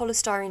found that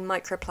polystyrene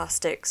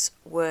microplastics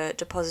were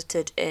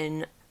deposited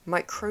in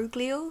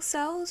microglial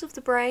cells of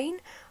the brain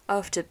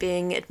after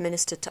being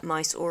administered to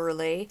mice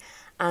orally,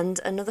 and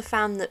another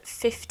found that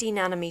 50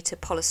 nanometer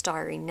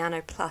polystyrene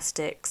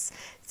nanoplastics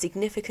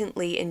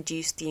significantly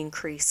induced the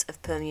increase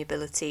of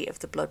permeability of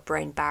the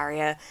blood-brain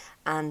barrier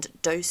and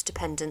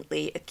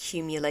dose-dependently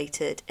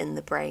accumulated in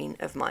the brain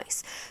of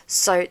mice.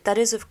 So that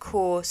is, of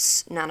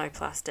course,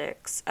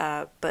 nanoplastics,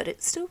 but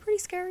it's still pretty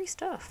scary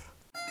stuff.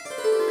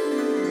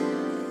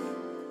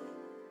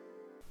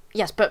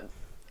 Yes, but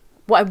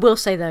what I will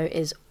say, though,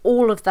 is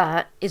all of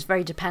that is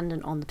very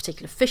dependent on the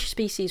particular fish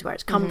species, where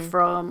it's come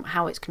from,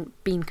 how it's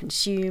been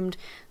consumed.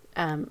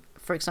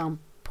 For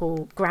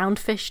example, ground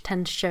fish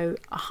tend to show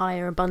a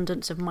higher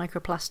abundance of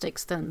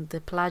microplastics than the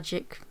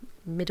pelagic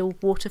middle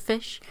water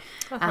fish,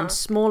 and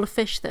smaller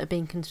fish that are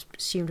being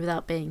consumed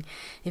without being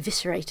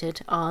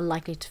eviscerated are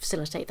likely to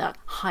facilitate that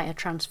higher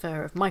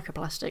transfer of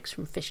microplastics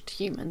from fish to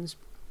humans,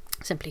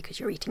 simply because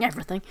you're eating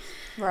everything.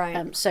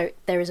 Right. So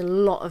there is a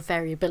lot of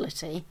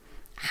variability.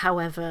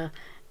 However,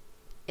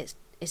 it's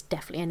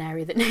definitely an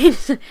area that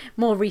needs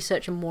more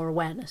research and more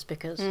awareness,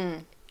 because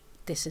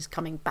this is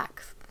coming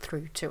back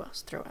through to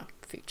us through our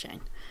food chain.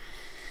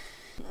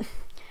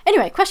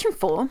 Anyway, question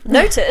 4.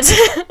 Noted.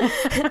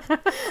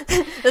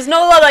 There's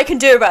not a lot I can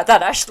do about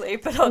that, Ashley,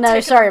 but I'll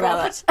take sorry it on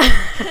about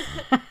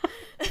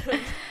board.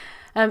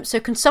 that.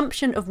 So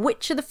consumption of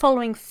which of the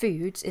following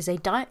foods is a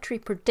dietary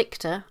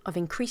predictor of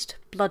increased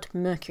blood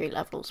mercury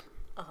levels?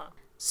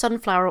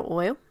 Sunflower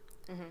oil,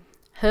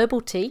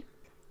 herbal tea.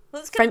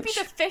 Well, it's going to be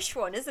the fish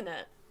one, isn't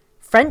it?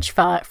 French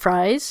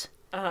fries,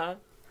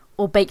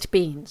 or baked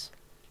beans.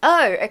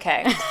 Oh,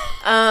 okay.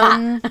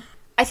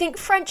 I think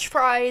French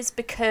fries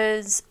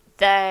because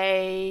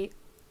they...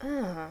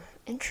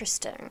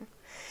 interesting.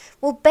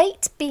 Well,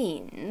 baked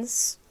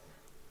beans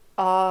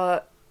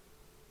are...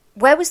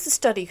 Where was the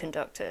study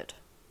conducted?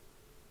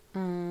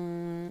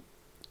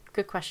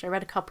 Good question. I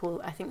read a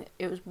couple. I think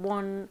it was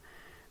one...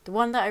 The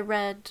one that I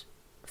read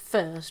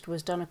first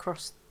was done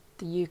across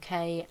the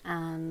UK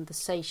and the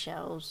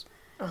Seychelles.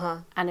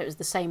 And it was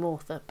the same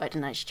author, but I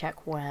didn't actually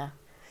check where...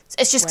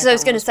 It's just because I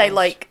was going to say,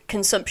 like,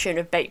 consumption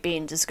of baked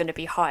beans is going to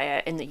be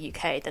higher in the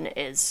UK than it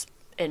is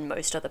in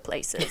most other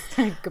places.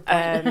 Good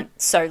point.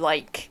 So,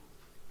 like,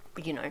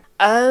 you know.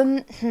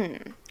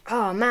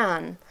 Oh,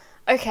 man.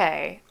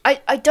 Okay.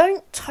 I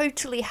don't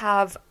totally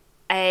have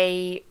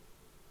a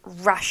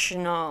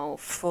rationale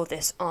for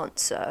this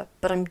answer,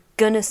 but I'm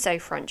going to say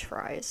French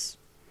fries.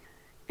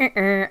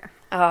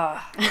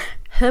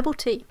 Herbal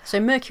tea. So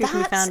mercury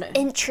can be found at...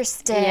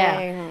 interesting.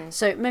 Yeah.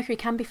 So mercury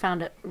can be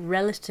found at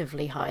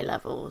relatively high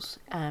levels,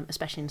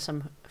 especially in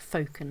some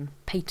folk and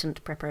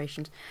patent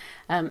preparations.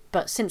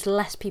 But since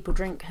less people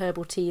drink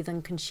herbal tea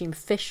than consume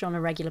fish on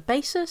a regular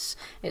basis,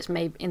 it's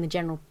maybe in the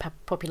general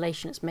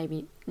population it's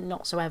maybe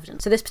not so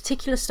evident. So this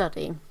particular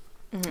study,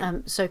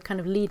 so kind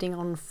of leading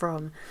on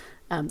from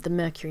the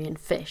mercury in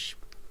fish,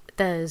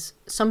 there's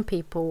some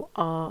people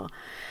are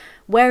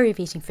wary of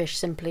eating fish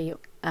simply,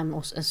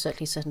 or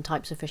certainly certain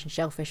types of fish and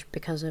shellfish,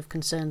 because of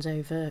concerns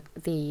over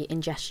the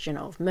ingestion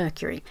of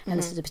mercury. And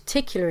this is a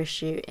particular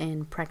issue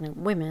in pregnant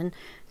women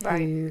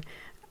who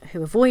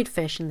avoid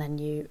fish, and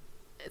then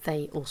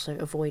they also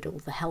avoid all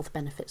the health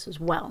benefits as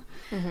well.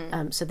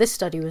 So this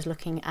study was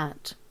looking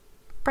at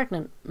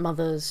pregnant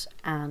mothers,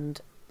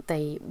 and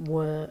they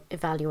were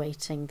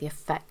evaluating the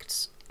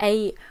effects.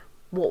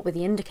 What were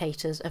the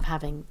indicators of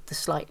having the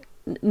slight,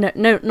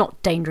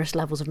 not dangerous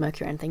levels of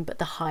mercury or anything, but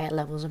the higher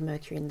levels of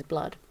mercury in the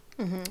blood.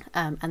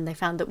 And they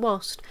found that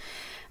whilst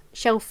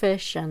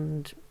shellfish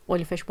and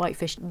oily fish,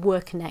 whitefish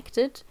were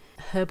connected,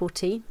 herbal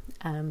tea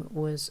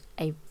was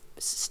a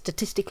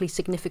statistically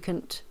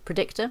significant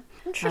predictor.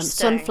 Interesting.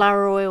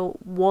 Sunflower oil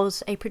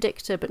was a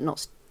predictor, but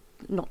not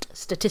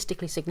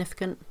statistically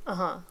significant.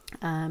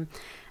 And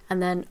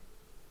then,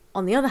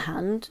 on the other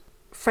hand,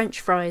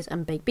 French fries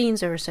and baked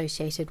beans are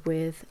associated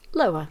with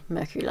lower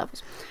mercury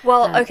levels.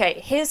 Well,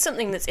 okay, here's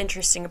something that's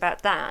interesting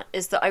about that,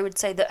 is that I would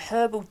say that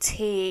herbal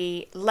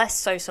tea, less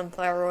so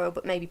sunflower oil,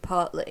 but maybe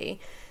partly,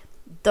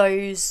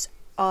 those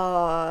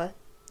are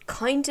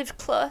kind of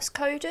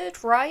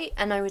class-coded, right?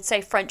 And I would say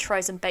French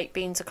fries and baked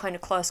beans are kind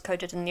of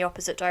class-coded in the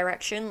opposite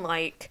direction.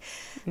 Like,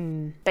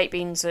 baked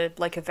beans are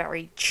like a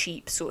very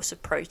cheap source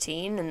of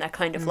protein, and they're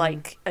kind of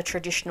like a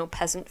traditional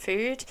peasant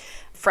food.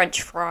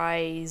 French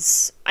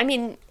fries, I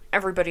mean,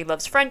 everybody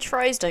loves French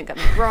fries, don't get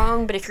me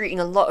wrong, but if you're eating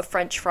a lot of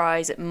French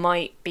fries, it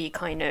might be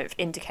kind of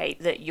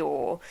indicate that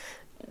you're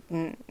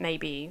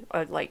maybe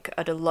like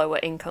at a lower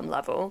income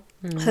level.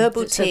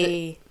 Herbal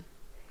tea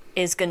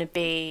is going to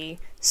be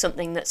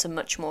something that's a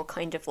much more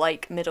kind of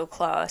like middle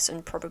class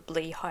and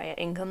probably higher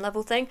income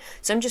level thing.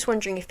 So I'm just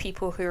wondering if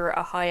people who are at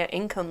a higher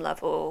income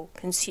level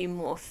consume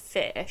more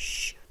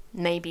fish,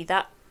 maybe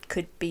that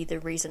could be the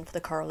reason for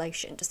the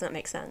correlation. Does that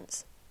make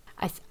sense?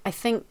 I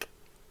think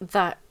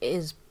that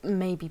is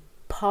maybe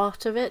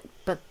part of it,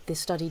 but the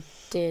study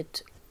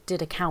did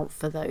account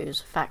for those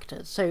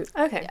factors. So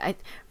okay,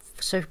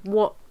 so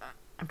what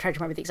I'm trying to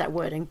remember the exact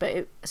wording,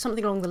 but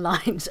something along the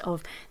lines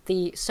of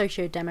the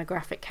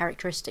socio-demographic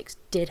characteristics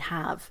did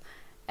have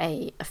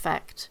a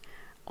effect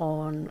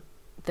on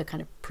the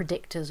kind of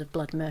predictors of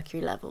blood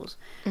mercury levels,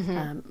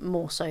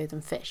 more so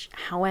than fish.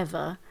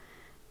 However,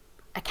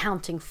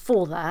 accounting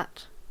for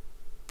that,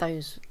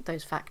 those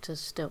factors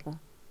still,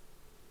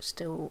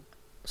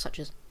 such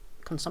as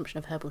consumption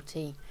of herbal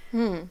tea,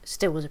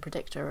 still was a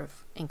predictor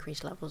of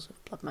increased levels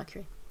of blood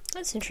mercury.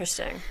 That's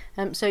interesting.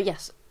 So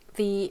yes,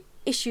 the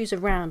issues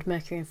around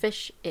mercury in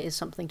fish is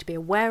something to be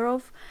aware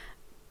of,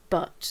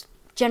 but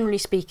generally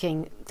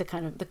speaking,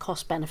 the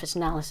cost benefits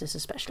analysis,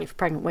 especially for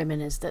pregnant women,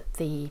 is that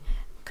the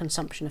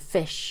consumption of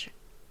fish,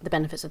 the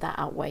benefits of that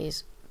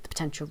outweighs the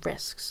potential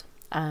risks.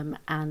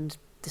 And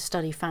the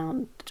study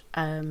found,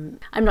 I'm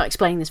not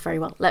explaining this very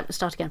well, let me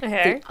start again.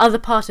 Okay. The other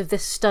part of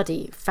this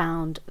study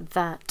found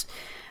that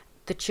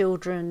the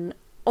children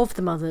of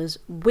the mothers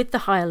with the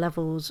higher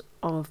levels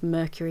of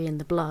mercury in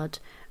the blood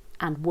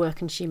and were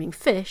consuming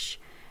fish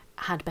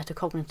had better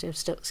cognitive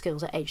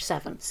skills at age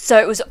 7.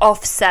 So it was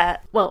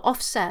offset. Well,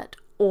 offset,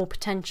 or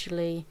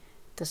potentially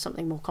there's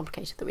something more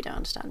complicated that we don't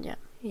understand yet.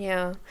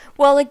 Yeah.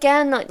 Well,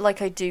 again,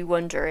 like I do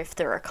wonder if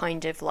there are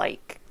kind of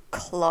like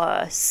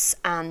class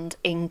and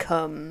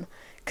income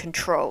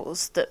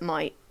controls that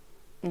might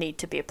need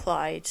to be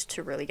applied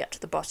to really get to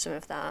the bottom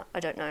of that. I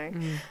don't know.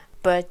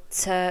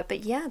 But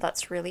yeah,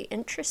 that's really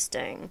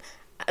interesting.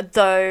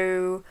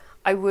 Though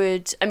I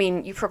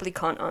mean, you probably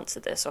can't answer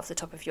this off the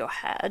top of your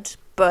head,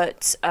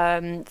 but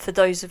for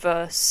those of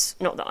us,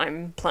 not that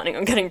I'm planning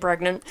on getting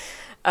pregnant,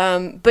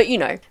 but you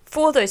know,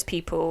 for those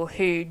people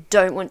who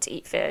don't want to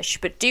eat fish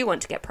but do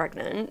want to get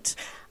pregnant,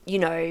 you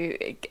know,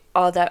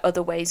 are there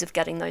other ways of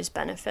getting those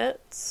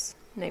benefits?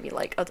 Maybe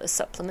like other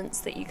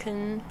supplements that you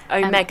can,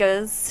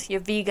 omegas,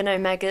 your vegan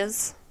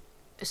omegas.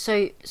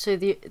 So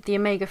the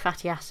omega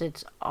fatty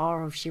acids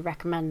are obviously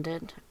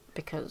recommended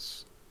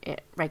because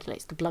it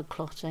regulates the blood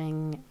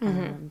clotting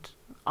and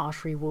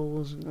artery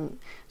walls, and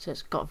so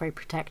it's got a very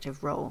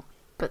protective role.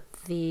 But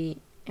the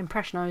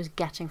impression I was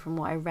getting from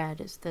what I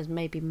read is there's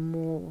maybe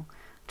more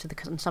to the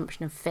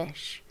consumption of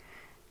fish,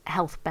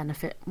 health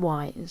benefit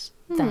wise,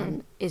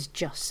 than is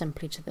just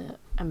simply to the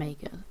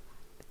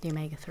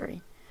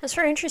omega-3. That's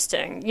very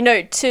interesting. You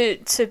know, to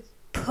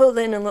pull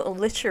in a little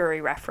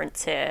literary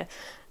reference here,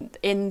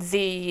 in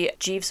the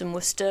Jeeves and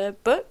Wooster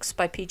books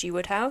by P.G.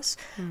 Wodehouse,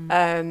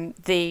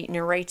 the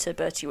narrator,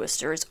 Bertie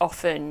Wooster, is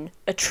often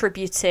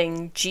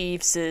attributing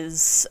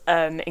Jeeves's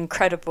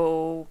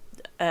incredible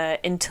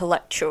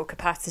intellectual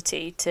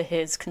capacity to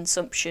his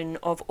consumption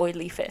of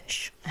oily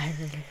fish. Oh,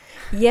 really?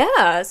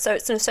 Yeah, so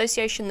it's an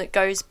association that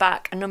goes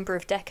back a number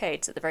of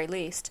decades at the very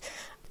least.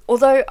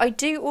 Although I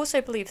do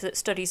also believe that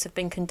studies have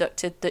been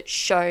conducted that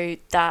show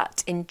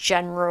that in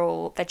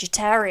general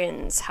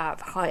vegetarians have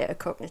higher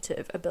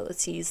cognitive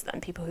abilities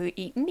than people who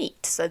eat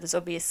meat. So there's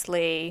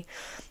obviously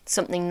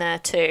something there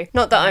too.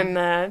 Not that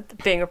I'm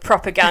being a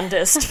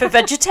propagandist for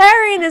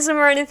vegetarianism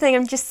or anything.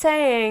 I'm just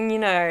saying, you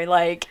know,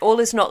 like, all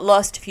is not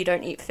lost if you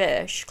don't eat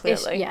fish,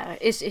 clearly.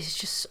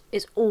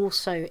 It's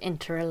also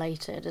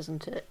interrelated,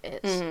 isn't it?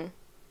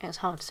 It's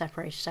hard to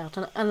separate it out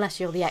unless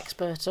you're the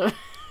expert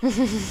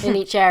in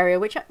each area,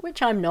 which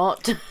I'm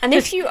not. And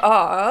if you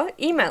are,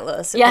 email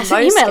us. Yes,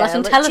 email us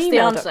and tell us the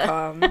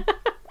gmail.com.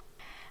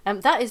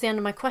 answer. That is the end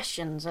of my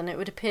questions, and it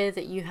would appear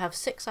that you have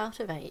 6 out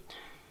of 8.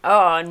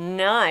 Oh,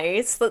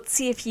 nice. Let's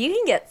see if you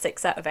can get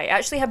 6 out of 8. I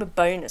actually have a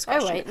bonus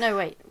question.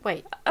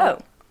 Wait. Oh.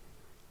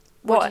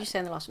 What did you say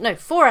in the last one? No,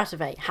 4 out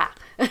of 8. Ha.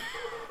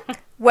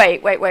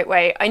 Wait.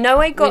 I know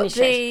I got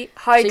the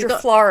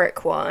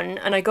hydrofluoric one,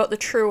 and I got the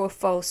true or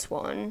false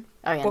one.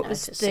 Oh, yeah, what no,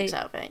 was it's the... 6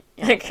 out of 8.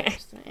 Yeah, okay.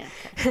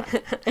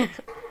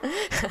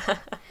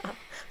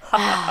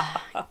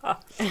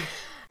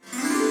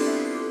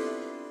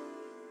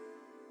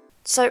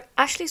 So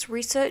Ashley's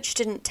research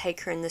didn't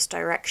take her in this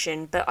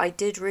direction, but I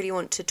did really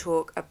want to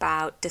talk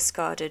about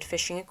discarded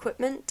fishing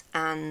equipment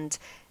and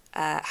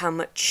how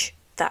much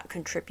that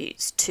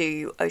contributes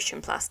to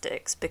ocean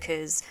plastics,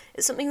 because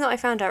it's something that I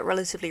found out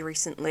relatively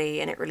recently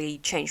and it really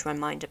changed my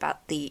mind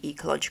about the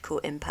ecological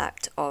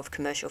impact of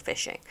commercial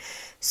fishing.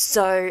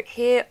 So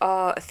here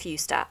are a few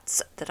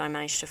stats that I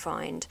managed to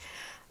find.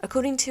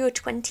 According to a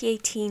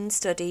 2018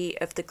 study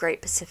of the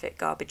Great Pacific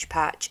Garbage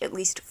Patch, at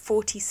least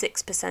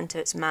 46% of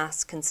its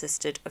mass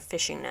consisted of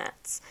fishing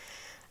nets.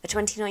 A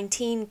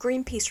 2019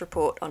 Greenpeace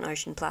report on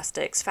ocean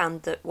plastics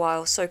found that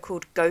while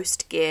so-called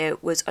ghost gear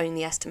was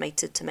only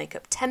estimated to make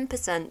up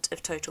 10%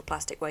 of total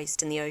plastic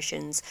waste in the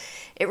oceans,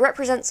 it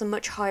represents a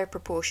much higher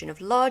proportion of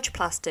large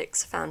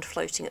plastics found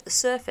floating at the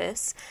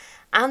surface,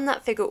 and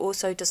that figure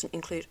also doesn't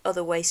include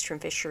other waste from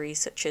fisheries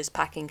such as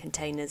packing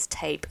containers,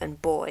 tape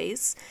and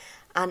buoys.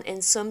 And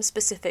in some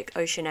specific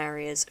ocean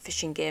areas,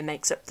 fishing gear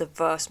makes up the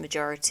vast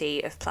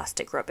majority of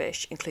plastic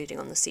rubbish,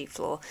 including on the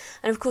seafloor.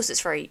 And of course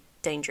it's very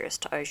dangerous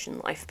to ocean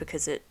life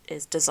because it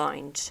is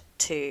designed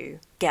to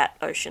get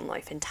ocean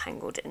life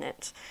entangled in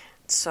it.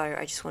 So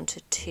I just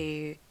wanted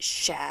to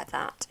share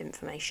that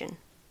information.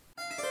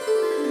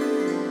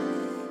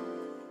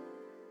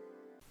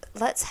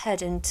 Let's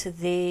head into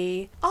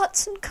the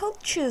arts and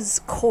cultures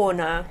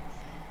corner.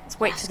 Let's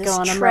wait for this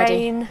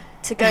train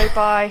to go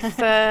by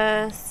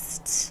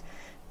first.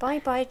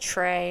 Bye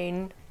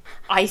train.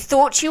 I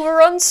thought you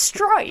were on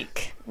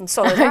strike. In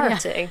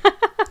solidarity.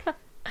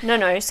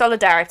 No,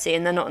 solidarity,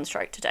 and they're not on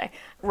strike today.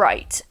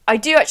 Right. I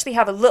do actually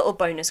have a little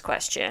bonus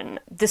question.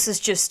 This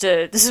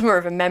is more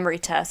of a memory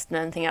test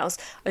than anything else.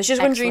 I was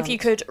just wondering if you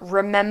could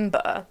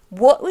remember,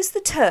 what was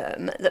the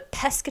term that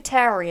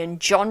pescatarian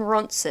John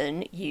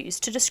Ronson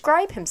used to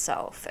describe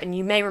himself? And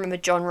you may remember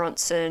John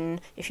Ronson,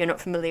 if you're not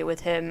familiar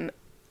with him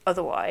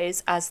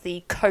otherwise, as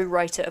the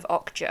co-writer of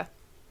Okja.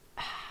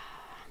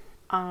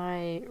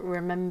 I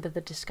remember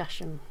the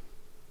discussion,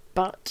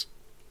 but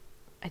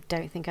I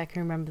don't think I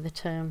can remember the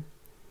term.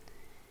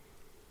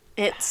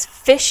 It's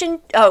fish and...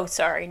 Oh,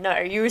 sorry, no,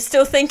 you were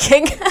still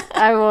thinking.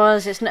 I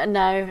was. It's no,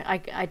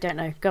 I don't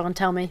know. Go on,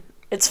 tell me.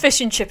 It's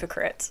fish and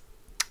chipocrit.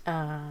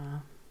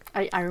 I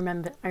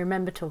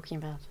remember talking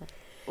about it.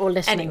 Or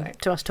listening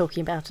to us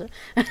talking about it.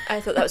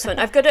 I thought that was fun.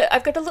 I've got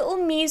a little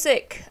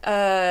music,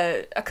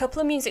 a couple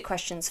of music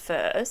questions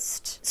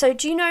first. So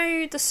do you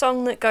know the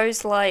song that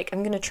goes like,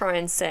 I'm going to try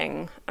and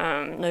sing,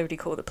 Nobody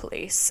Call the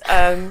Police.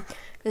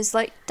 It's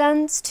like,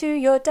 dance to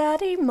your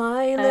daddy,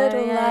 my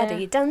little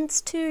laddie,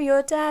 dance to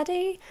your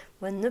daddy.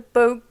 When the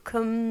boat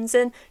comes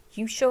in,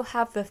 you shall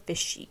have a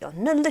fishy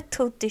on a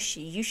little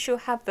dishy. You shall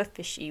have a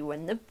fishy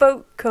when the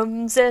boat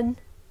comes in.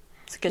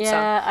 It's a good song.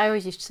 Yeah, I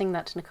always used to sing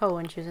that to Nicole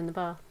when she was in the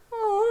bar.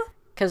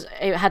 Because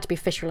it had to be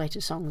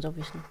fish-related songs,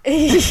 obviously.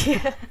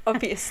 Yeah,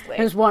 obviously.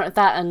 It was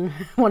that and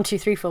 1, 2,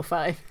 3, 4,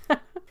 5.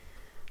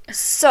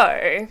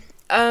 So,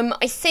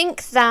 I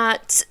think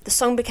that the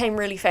song became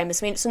really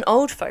famous. I mean, it's an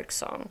old folk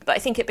song, but I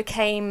think it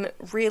became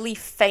really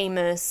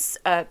famous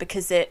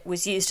because it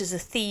was used as a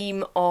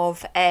theme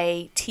of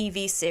a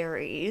TV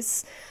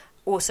series,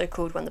 also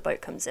called When the Boat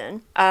Comes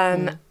In.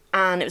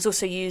 And it was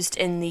also used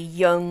in the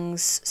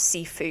Young's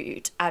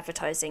seafood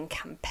advertising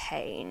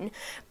campaign.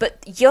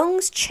 But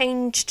Young's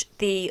changed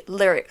the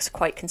lyrics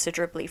quite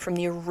considerably from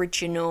the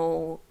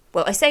original.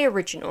 Well, I say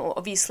original.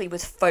 Obviously,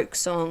 with folk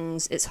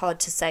songs, it's hard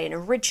to say an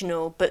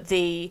original, but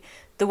the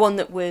one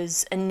that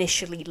was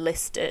initially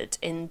listed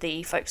in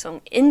the folk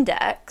song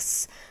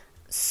index.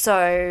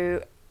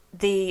 So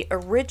the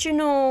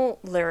original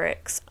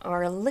lyrics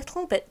are a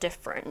little bit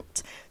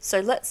different. So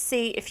let's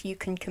see if you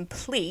can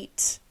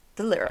complete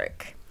the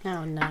lyric.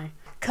 Oh, no.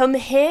 Come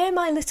here,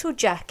 my little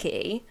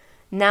Jackie.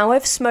 Now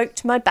I've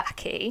smoked my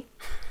baccy.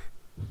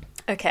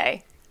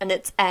 Okay, and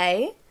it's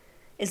A.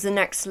 Is the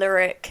next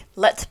lyric,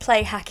 let's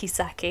play hacky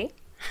sacky?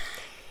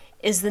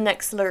 Is the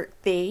next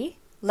lyric B,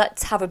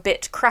 let's have a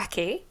bit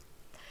cracky?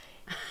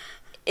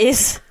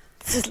 Is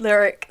the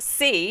lyric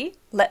C,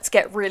 let's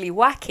get really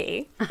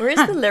wacky? Or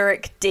is the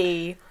lyric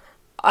D,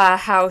 our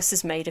house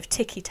is made of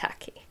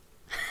ticky-tacky?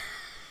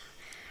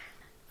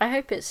 I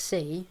hope it's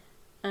C.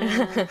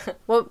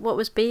 What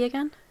was B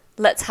again?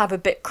 Let's have a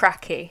bit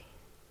cracky.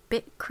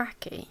 Bit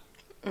cracky.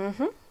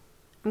 Mm-hmm.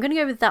 I'm going to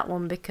go with that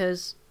one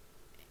because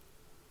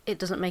it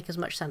doesn't make as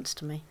much sense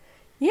to me.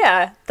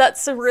 Yeah,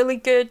 that's a really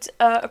good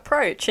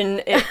approach,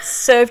 and it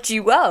served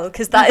you well,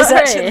 because that is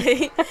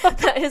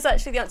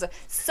actually the answer.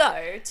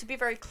 So, to be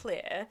very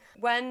clear,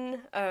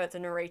 when the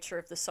narrator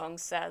of the song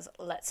says,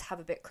 let's have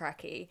a bit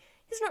cracky,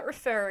 he's not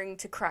referring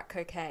to crack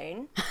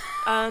cocaine.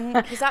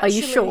 Are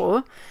you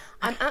sure?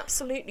 I'm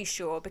absolutely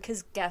sure,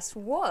 because guess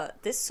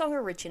what? This song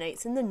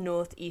originates in the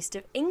northeast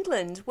of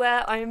England,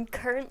 where I'm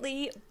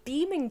currently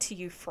beaming to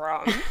you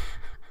from.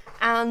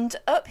 And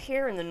up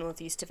here in the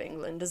northeast of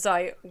England, as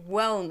I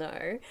well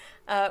know,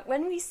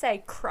 when we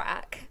say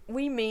crack,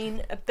 we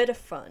mean a bit of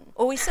fun.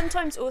 Or we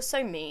sometimes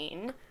also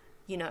mean,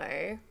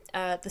 the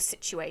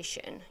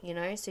situation,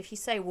 So if you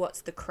say,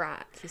 what's the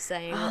crack? You're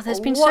saying, there's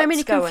been so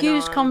many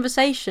confused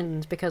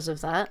conversations because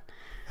of that.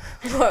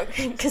 What?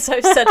 Because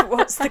I've said,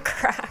 what's the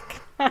crack?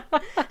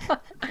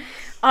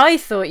 I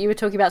thought you were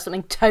talking about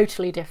something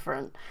totally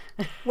different.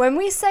 When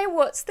we say,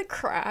 what's the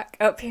crack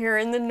up here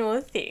in the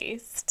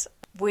northeast...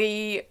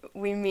 We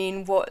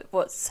mean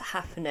what's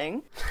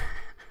happening.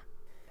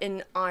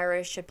 In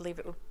Irish, I believe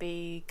it would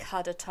be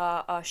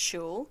Cadata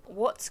Ashul.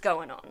 What's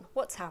going on?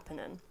 What's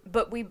happening?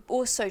 But we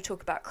also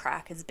talk about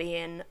crack as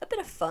being a bit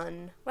of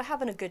fun. We're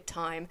having a good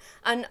time.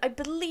 And I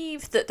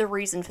believe that the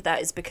reason for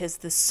that is because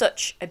there's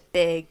such a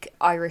big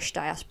Irish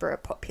diaspora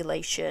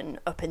population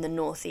up in the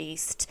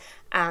northeast,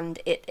 and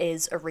it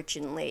is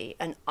originally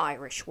an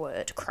Irish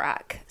word,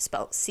 crack,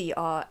 spelt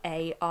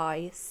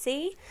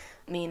C-R-A-I-C,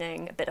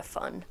 meaning a bit of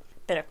fun.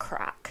 Bit of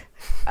crack.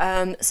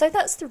 So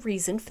that's the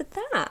reason for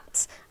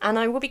that. And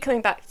I will be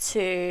coming back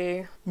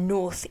to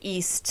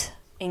northeast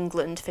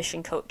England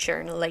fishing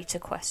culture in a later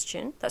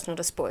question. That's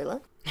not a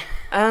spoiler.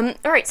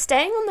 Alright,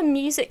 staying on the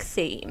music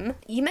theme,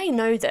 you may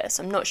know this,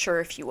 I'm not sure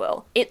if you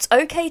will. It's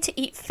okay to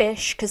eat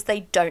fish because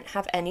they don't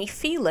have any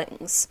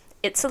feelings.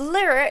 It's a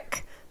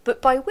lyric,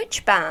 but by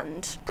which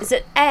band? Is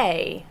it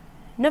A,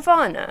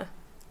 Nirvana,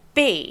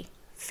 B,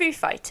 Foo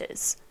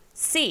Fighters,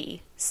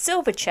 C,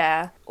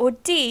 Silverchair, or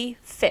D,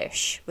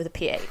 Fish with a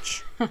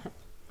PH? I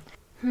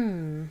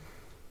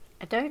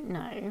don't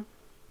know.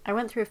 I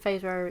went through a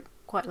phase where I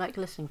quite liked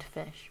listening to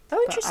Fish.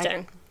 Oh,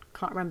 interesting. I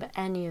can't remember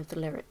any of the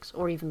lyrics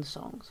or even the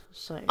songs.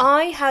 So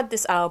I had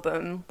this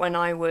album when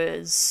I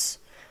was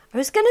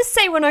going to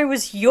say when I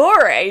was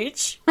your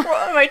age.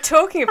 What am I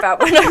talking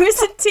about? When I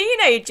was a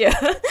teenager.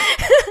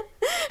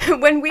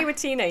 When we were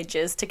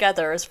teenagers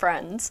together as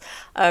friends,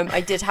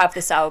 I did have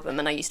this album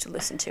and I used to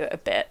listen to it a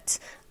bit.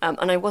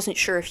 And I wasn't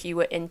sure if you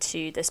were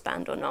into this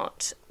band or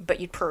not, but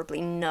you'd probably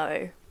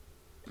know.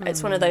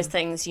 It's one of those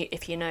things,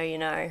 if you know, you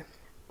know.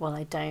 Well,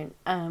 I don't.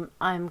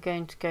 I'm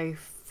going to go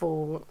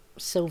for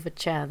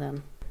Silverchair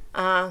then.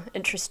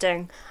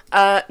 Interesting.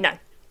 No.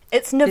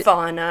 It's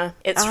Nirvana.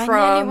 I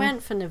nearly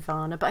went for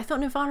Nirvana, but I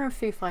thought Nirvana and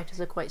Foo Fighters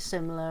are quite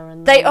similar.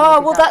 And they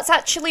are. Well, that's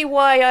actually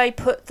why I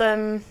put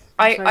them...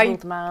 I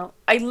ruled them out.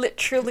 I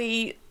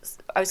literally...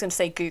 I was going to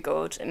say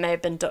Googled. It may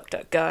have been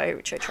DuckDuckGo,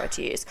 which I tried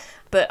to use.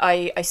 But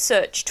I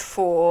searched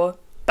for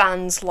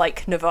bands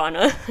like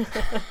Nirvana.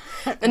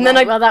 And then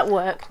that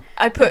worked.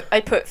 I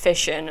put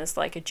Fish in as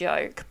like a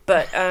joke,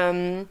 but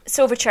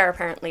Silverchair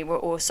apparently were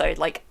also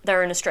like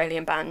they're an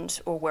Australian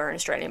band, or were an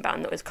Australian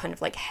band that was kind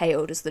of like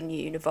hailed as the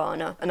new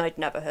Nirvana, and I'd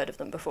never heard of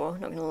them before,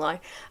 not gonna lie.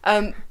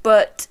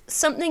 But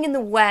Something in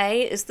the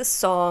Way is the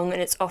song,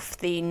 and it's off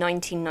the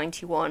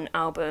 1991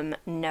 album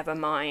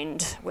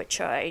Nevermind, which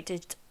I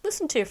did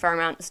listen to a fair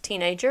amount as a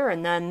teenager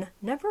and then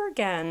never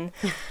again.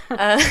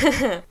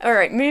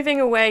 Alright, moving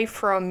away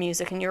from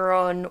music, and you're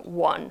on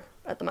 1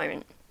 at the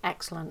moment.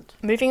 Excellent.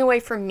 Moving away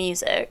from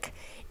music,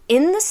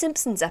 in the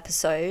Simpsons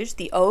episode,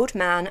 The Old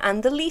Man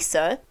and the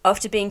Lisa,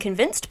 after being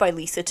convinced by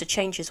Lisa to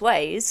change his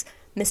ways,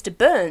 Mr.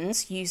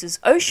 Burns uses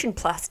ocean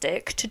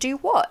plastic to do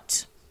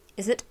what?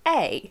 Is it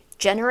A,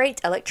 generate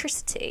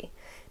electricity,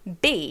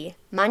 B,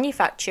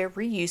 manufacture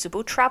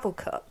reusable travel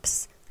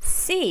cups,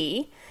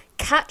 C,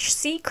 catch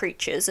sea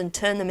creatures and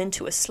turn them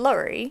into a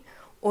slurry,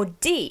 or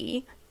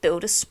D,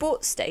 build a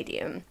sports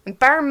stadium? And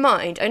bear in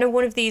mind, I know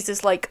one of these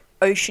is like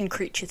ocean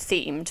creature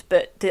themed,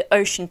 but the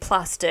ocean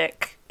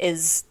plastic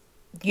is,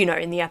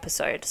 in the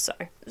episode,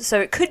 so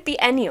it could be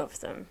any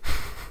of them.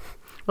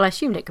 Well, I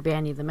assumed it could be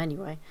any of them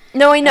anyway.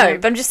 No, I know,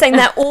 but I'm just saying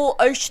they're all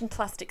ocean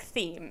plastic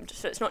themed,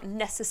 so it's not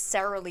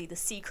necessarily the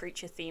sea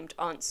creature themed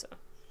answer,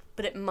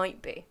 but it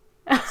might be.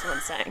 That's what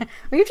I'm saying.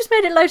 Well, you've just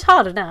made it loads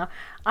harder now.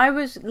 I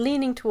was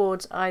leaning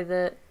towards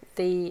either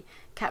the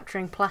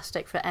capturing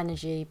plastic for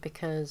energy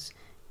because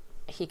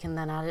he can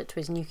then add it to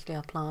his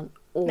nuclear plant,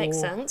 or makes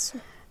sense.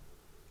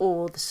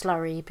 Or the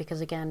slurry, because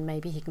again,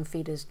 maybe he can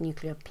feed his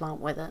nuclear plant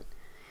with it.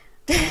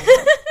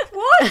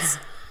 What?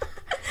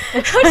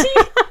 How do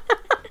you...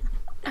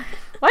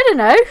 I don't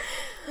know.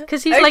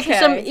 Because he's like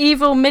some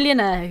evil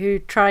millionaire who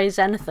tries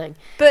anything.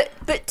 But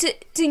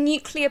do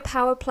nuclear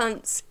power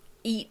plants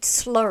eat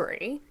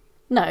slurry?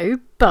 No,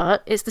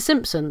 but it's The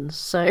Simpsons,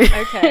 so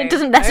it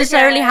doesn't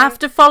necessarily have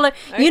to follow.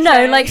 You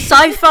know, like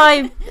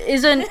sci-fi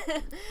isn't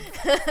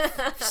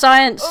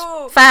science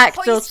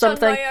fact or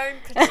something. On my own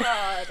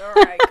petard. All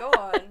right, go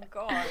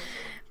on.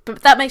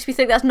 But that makes me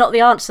think that's not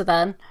the answer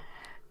then.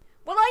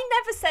 Well, I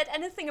never said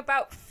anything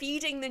about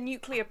feeding the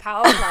nuclear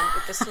power plant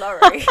with the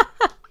slurry.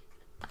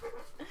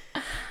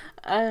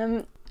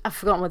 I've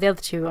forgotten what the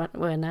other two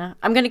were now.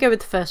 I'm going to go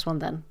with the first one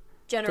then.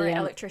 Generate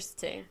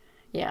electricity.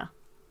 Yeah.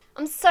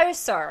 I'm so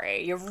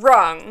sorry, you're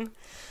wrong.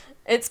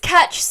 It's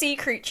catch sea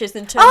creatures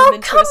and turn them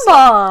into a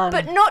on!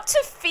 But not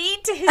to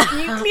feed to his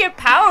nuclear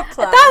power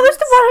plant. That was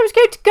the one I was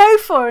going to go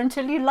for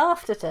until you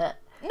laughed at it.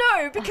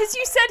 No, because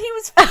you said he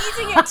was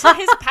feeding it to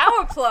his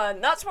power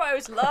plant. That's why I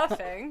was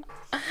laughing.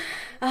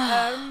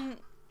 I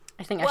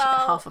think I should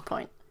get half a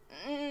point.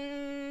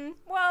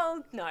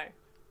 Well, no.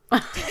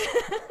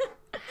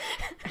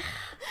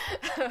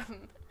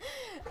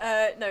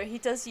 No, he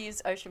does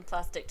use ocean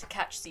plastic to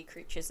catch sea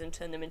creatures and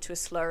turn them into a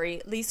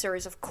slurry. Lisa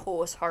is, of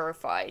course,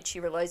 horrified. She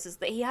realises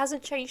that he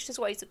hasn't changed his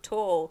ways at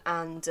all,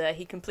 and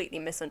he completely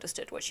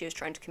misunderstood what she was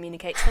trying to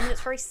communicate to him, and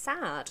it's very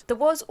sad. There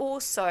was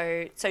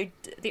also, so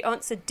the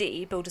answer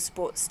D, build a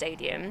sports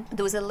stadium.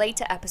 There was a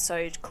later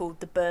episode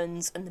called The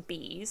Burns and the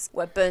Bees,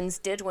 where Burns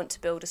did want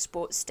to build a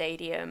sports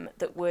stadium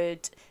that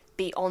would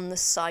be on the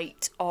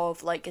site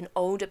of like an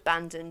old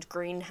abandoned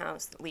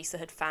greenhouse that Lisa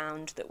had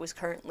found that was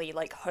currently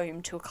like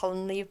home to a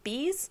colony of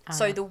bees.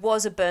 So there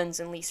was a Burns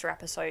and Lisa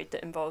episode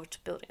that involved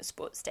building a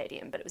sports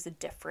stadium, but it was a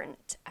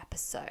different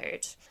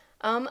episode.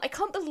 I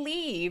can't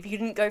believe you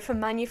didn't go for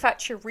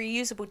manufacture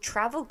reusable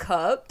travel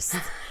cups.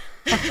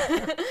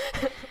 That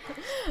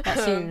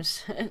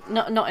seems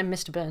not in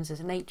Mr. Burns'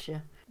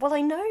 nature. Well,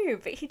 I know,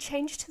 but he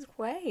changed his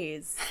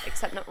ways.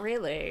 Except not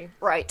really.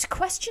 Right,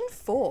 question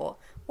 4.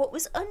 What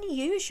was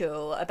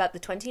unusual about the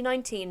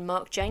 2019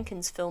 Mark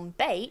Jenkins film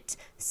Bait,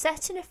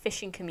 set in a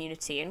fishing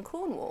community in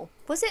Cornwall?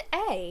 Was it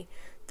A,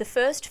 the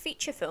first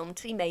feature film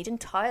to be made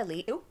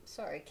entirely... Oh,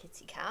 sorry,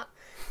 kitty cat.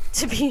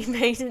 To be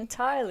made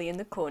entirely in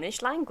the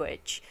Cornish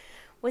language?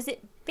 Was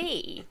it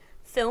B,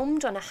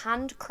 filmed on a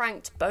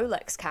hand-cranked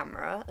Bolex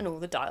camera and all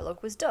the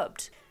dialogue was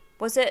dubbed?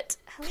 Was it...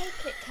 Hello,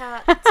 Kit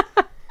Cat.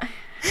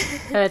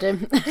 Heard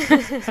him.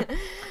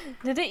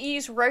 Did it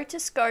use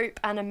rotoscope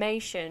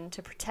animation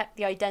to protect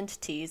the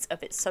identities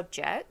of its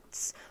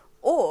subjects?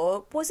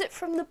 Or was it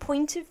from the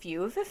point of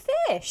view of a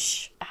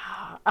fish?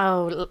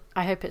 Oh,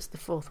 I hope it's the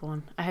fourth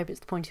one. I hope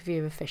it's the point of view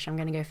of a fish. I'm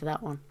going to go for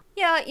that one.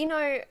 Yeah, you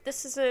know,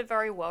 this is a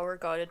very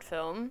well-regarded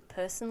film.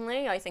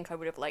 Personally, I think I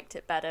would have liked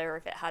it better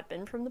if it had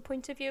been from the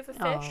point of view of a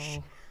fish.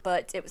 Oh.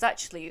 But it was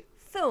actually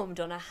filmed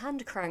on a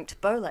hand-cranked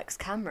Bolex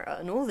camera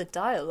and all the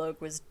dialogue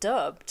was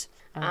dubbed.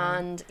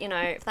 And, you know,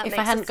 if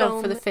I hadn't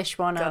gone for the fish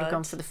one, I would have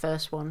gone for the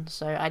first one.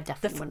 So I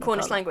definitely wouldn't have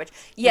Cornish gone language.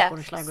 Yeah. The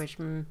Cornish language.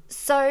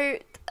 So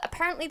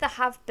apparently there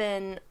have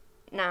been...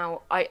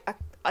 Now, I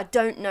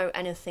don't know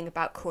anything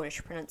about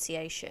Cornish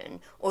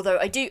pronunciation. Although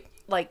I do,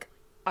 like,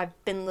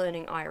 I've been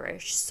learning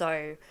Irish,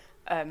 so...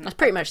 That's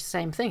pretty much the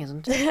same thing,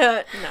 isn't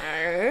it?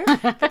 No,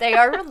 but they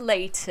are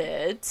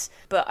related.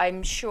 But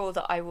I'm sure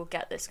that I will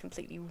get this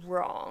completely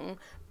wrong.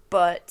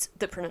 But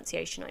the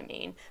pronunciation, I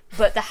mean.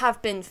 But there have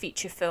been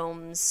feature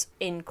films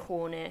in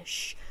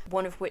Cornish,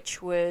 one of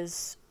which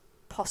was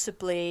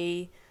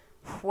possibly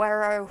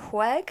Huero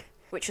Hueg,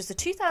 which was a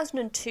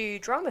 2002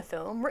 drama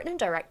film written and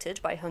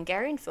directed by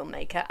Hungarian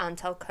filmmaker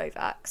Antal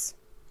Kovacs.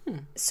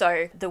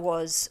 So there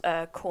was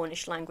a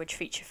Cornish language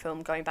feature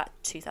film going back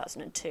to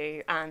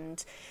 2002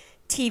 and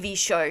TV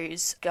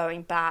shows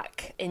going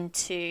back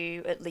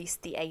into at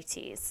least the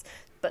 80s.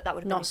 But that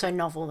would have been not so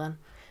novel then.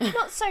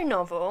 Not so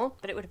novel,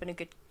 but it would have been a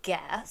good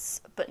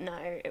guess. But no,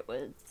 it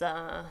was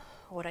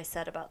what I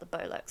said about the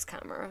Bolex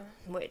camera,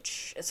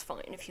 which is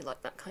fine if you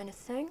like that kind of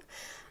thing.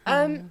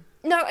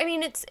 No, I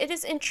mean, it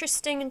is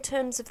interesting in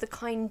terms of the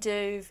kind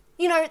of,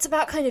 you know, it's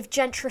about kind of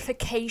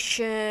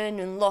gentrification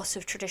and loss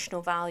of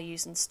traditional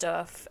values and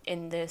stuff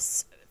in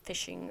this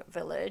fishing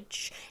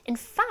village. In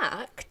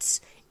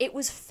fact, it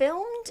was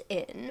filmed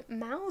in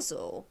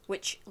Mousehole,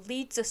 which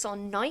leads us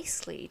on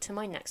nicely to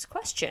my next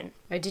question.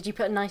 Oh, did you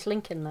put a nice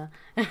link in there?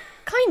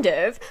 Kind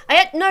of.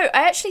 I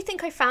actually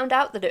think I found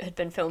out that it had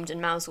been filmed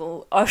in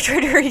Mousehole after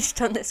I'd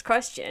reached on this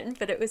question,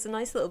 but it was a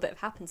nice little bit of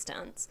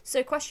happenstance.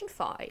 So question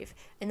 5.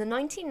 In the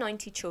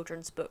 1990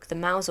 children's book The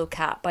Mousehole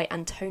Cat by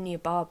Antonia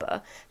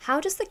Barber, how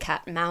does the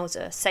cat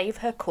Mouser save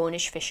her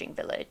Cornish fishing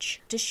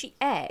village? Does she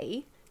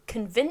A,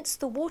 convince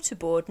the water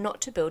board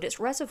not to build its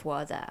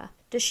reservoir there?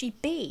 Does she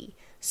B,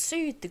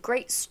 soothe the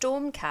great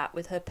storm cat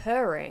with her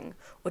purring?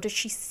 Or does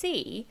she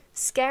C,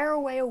 scare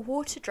away a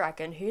water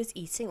dragon who is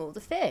eating all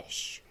the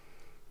fish?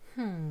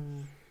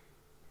 I'm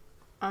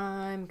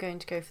going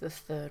to go for the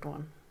third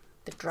one.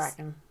 The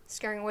dragon.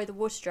 Scaring away the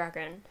water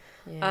dragon.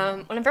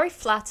 Well, I'm very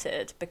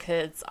flattered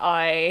because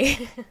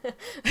I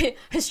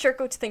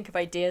struggled to think of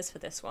ideas for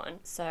this one.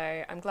 So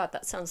I'm glad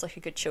that sounds like a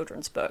good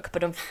children's book.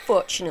 But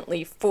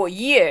unfortunately for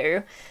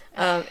you,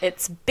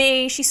 it's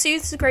B. She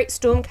soothes the great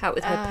storm cat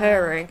with her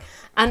purring.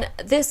 And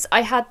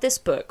I had this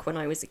book when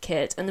I was a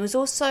kid, and there was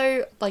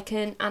also like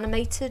an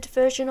animated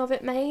version of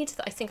it made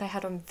that I think I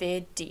had on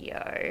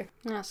video.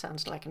 That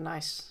sounds like a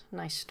nice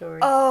story.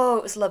 Oh,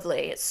 it was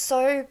lovely. It's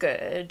so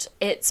good.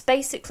 It's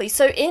basically,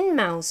 so in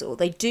Mousel,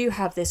 they do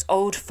have this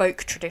old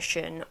folk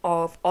tradition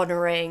of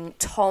honouring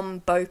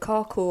Tom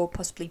Bocock, or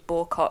possibly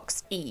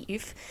Borcock's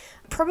Eve.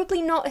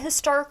 Probably not a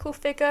historical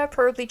figure,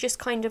 probably just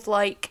kind of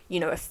like,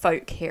 a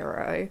folk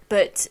hero.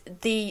 But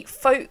the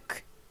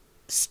folk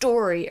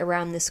story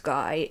around this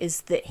guy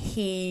is that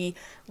he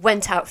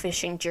went out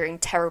fishing during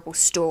terrible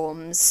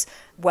storms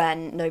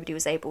when nobody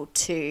was able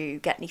to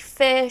get any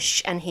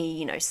fish, and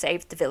he,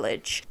 saved the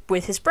village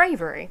with his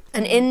bravery.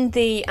 And in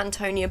the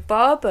Antonia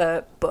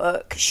Barber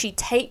book, she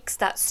takes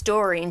that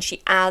story and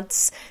she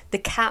adds the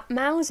cat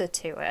Mauser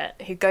to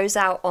it, who goes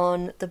out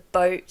on the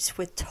boat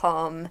with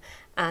Tom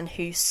and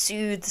who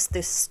soothes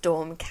the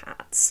storm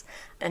cats.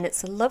 And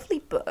it's a lovely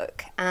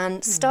book.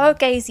 And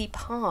stargazy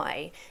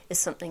pie is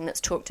something that's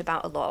talked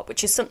about a lot,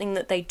 which is something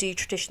that they do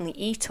traditionally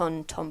eat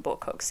on Tom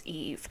Borcock's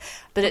Eve.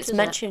 But it's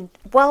mentioned...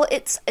 Well,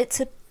 it's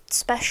a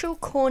special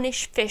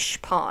Cornish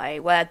fish pie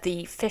where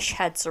the fish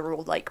heads are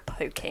all, like,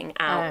 poking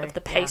out of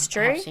the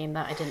pastry. Yeah, I've seen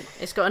that.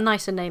 It's got a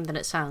nicer name than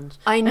it sounds.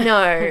 I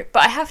know.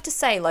 But I have to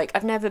say, like,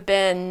 I've never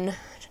been,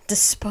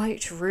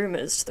 despite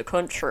rumours to the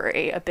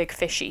contrary, a big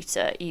fish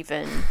eater,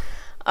 even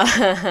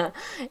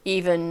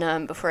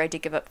before I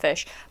did give up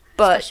fish,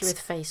 but especially with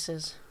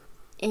faces.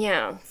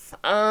 Yeah.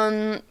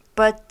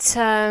 But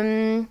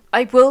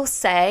I will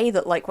say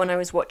that, like, when I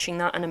was watching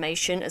that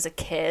animation as a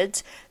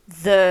kid,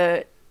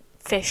 the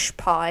fish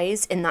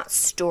pies in that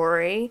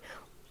story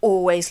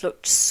always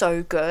looked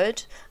so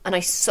good, and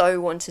I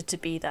so wanted to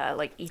be there,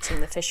 like,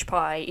 eating the fish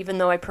pie, even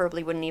though I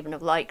probably wouldn't even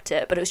have liked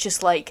it. But it was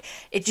just like,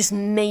 it just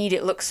made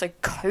it look so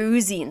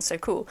cozy and so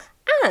cool.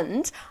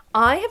 And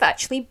I have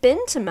actually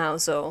been to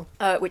Mousel,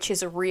 which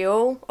is a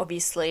real,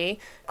 obviously,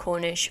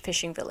 Cornish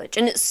fishing village.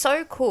 And it's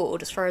so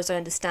called, as far as I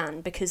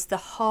understand, because the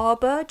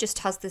harbour just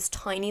has this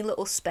tiny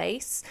little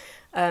space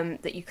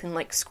that you can,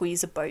 like,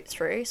 squeeze a boat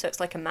through. So it's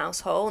like a mouse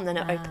hole, and then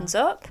it opens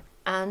up.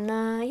 And,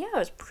 yeah, it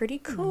was pretty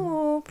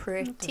cool.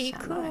 Pretty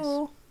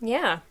cool. Nice.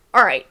 Yeah.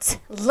 All right,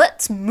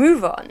 let's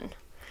move on.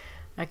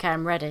 Okay,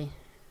 I'm ready.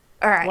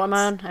 All right. What am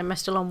I on? Am I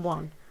still on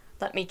 1?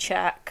 Let me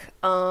check.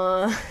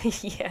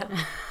 Yeah.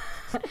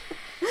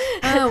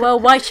 Oh, well,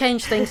 why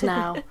change things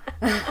now?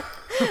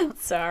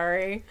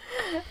 Sorry.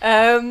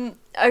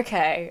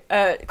 Okay.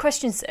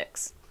 Question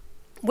 6.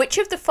 Which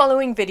of the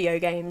following video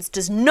games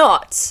does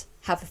not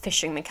have a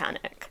fishing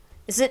mechanic?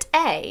 Is it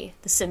A,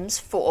 The Sims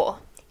 4?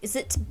 Is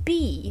it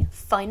B,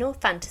 Final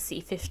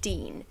Fantasy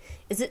 15?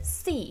 Is it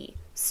C,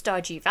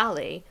 Stardew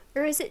Valley?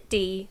 Or is it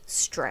D,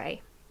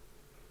 Stray?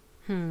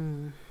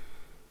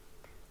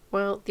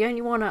 Well, the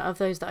only one out of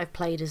those that I've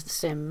played is The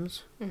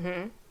Sims.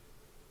 Mm-hmm.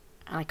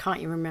 And I can't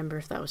even remember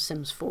if that was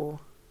Sims 4.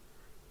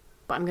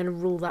 But I'm going to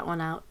rule that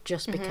one out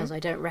just because I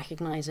don't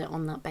recognise it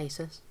on that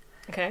basis.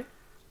 Okay.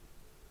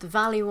 The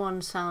Valley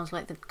one sounds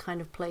like the kind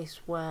of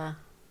place where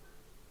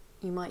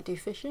you might do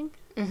fishing.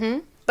 Mm-hmm.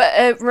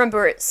 But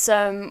remember, it's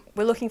we're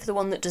looking for the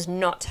one that does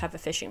not have a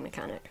fishing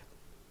mechanic.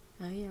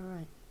 Oh, yeah,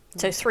 right.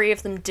 So 3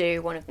 of them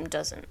do, 1 of them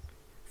doesn't.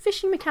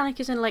 Fishing mechanic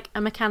isn't like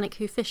a mechanic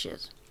who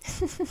fishes.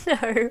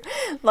 No,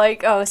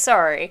 like, oh,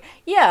 sorry.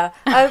 Yeah,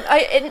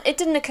 it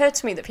didn't occur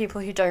to me that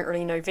people who don't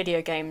really know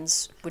video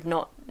games would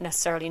not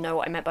necessarily know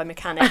what I meant by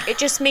mechanic. It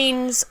just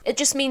means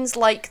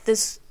like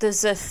there's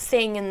a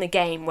thing in the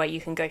game where you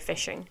can go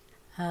fishing.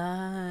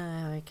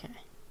 Oh, okay.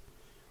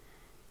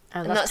 Oh,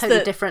 And that's that's totally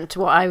the- different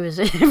to what I was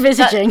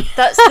envisaging.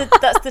 That's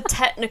the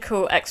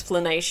technical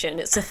explanation.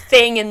 It's a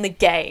thing in the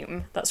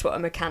game. That's what a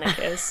mechanic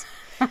is.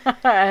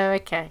 Oh,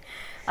 okay.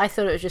 I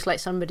thought it was just like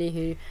somebody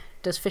who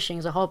does fishing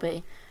as a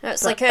hobby. No,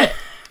 it's like a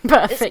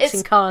But It's-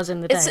 fixing cars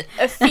in the day. it's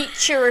a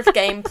feature of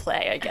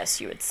gameplay, I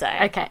guess you would say.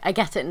 Okay, I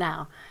get it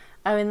now.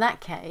 Oh, in that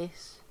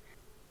case,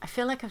 I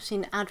feel like I've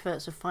seen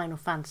adverts of Final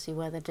Fantasy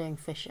where they're doing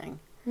fishing.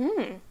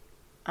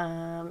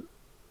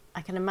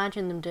 I can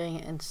imagine them doing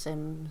it in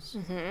Sims.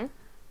 Mm-hmm.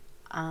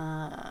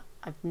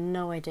 I've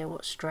no idea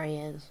what Stray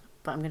is,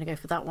 but I'm going to go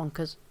for that one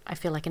because I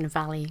feel like in a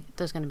valley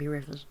there's going to be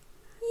rivers.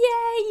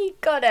 Yay, you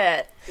got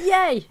it.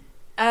 Yay!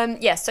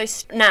 Yeah, so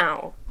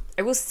now,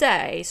 I will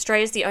say,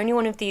 Stray is the only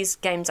one of these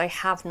games I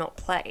have not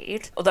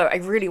played, although I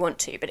really want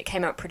to, but it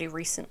came out pretty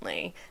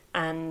recently,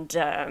 and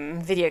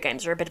video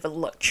games are a bit of a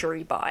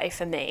luxury buy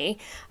for me.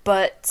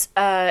 But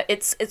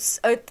it's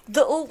a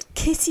little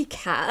kitty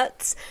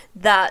cat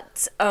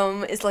that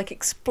is like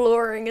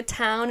exploring a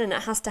town, and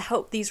it has to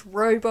help these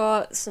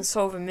robots and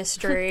solve a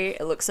mystery.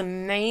 It looks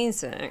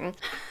amazing.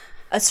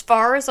 As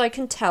far as I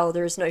can tell,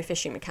 there is no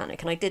fishing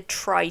mechanic, and I did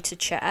try to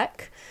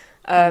check.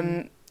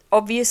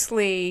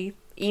 Obviously,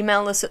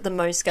 email us at gonna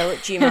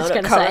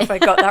themosgirl@gmail.com say. if I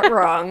got that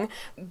wrong.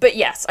 But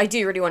yes, I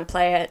do really want to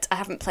play it. I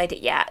haven't played it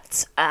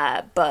yet,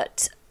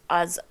 but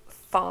as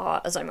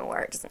far as I'm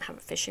aware, it doesn't have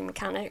a fishing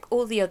mechanic.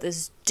 All the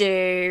others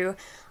do.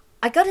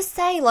 I gotta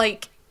say,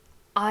 like,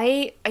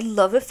 I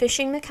love a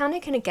fishing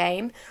mechanic in a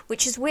game,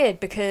 which is weird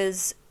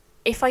because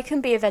if I can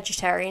be a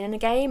vegetarian in a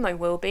game, I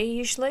will be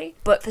usually.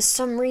 But for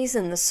some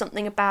reason, there's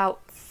something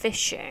about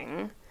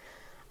fishing.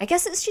 I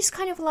guess it's just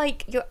kind of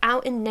like you're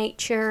out in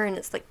nature and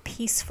it's like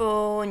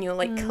peaceful and you're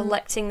like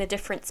collecting the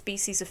different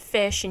species of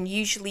fish, and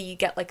usually you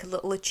get like a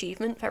little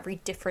achievement for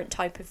every different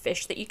type of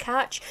fish that you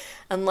catch,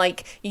 and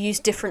like you use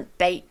different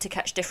bait to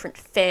catch different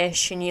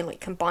fish and you like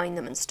combine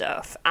them and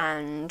stuff,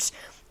 and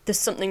there's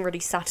something really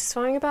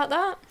satisfying about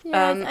that.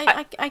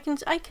 Yeah,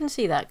 I can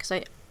see that,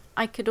 because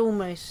I could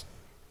almost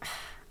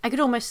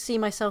see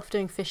myself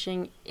doing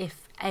fishing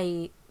if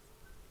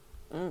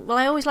well,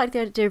 I always liked the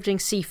idea of doing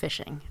sea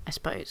fishing, I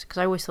suppose, because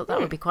I always thought that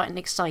would be quite an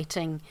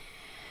exciting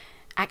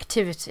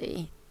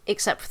activity,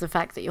 except for the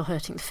fact that you're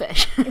hurting the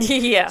fish.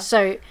 Yeah.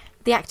 So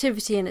the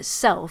activity in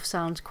itself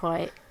sounds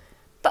quite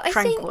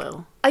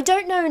tranquil. I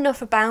don't know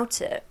enough about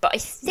it, but I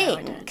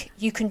think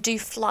you can do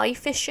fly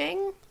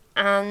fishing,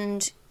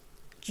 and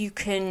you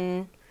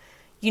can,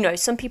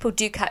 some people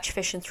do catch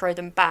fish and throw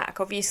them back.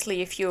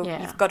 Obviously, if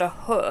you've got a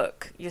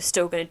hook, you're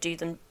still going to do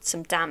them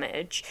some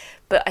damage.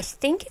 But I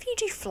think if you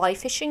do fly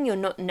fishing, you're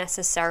not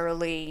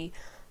necessarily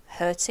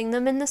hurting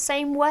them in the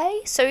same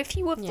way. So if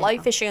you were fly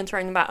fishing and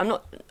throwing them back,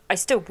 I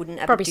still wouldn't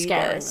ever Probably do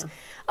scaring this. them.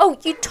 Oh,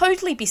 you'd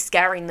totally be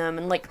scaring them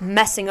and like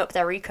messing up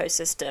their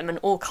ecosystem and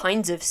all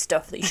kinds of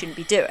stuff that you shouldn't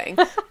be doing.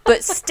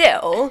 But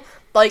still,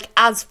 like,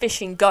 as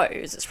fishing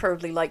goes, it's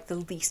probably like the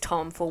least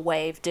harmful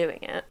way of doing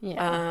it.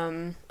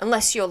 Yeah.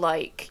 Unless you're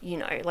like,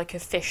 like a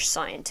fish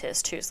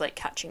scientist who's like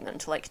catching them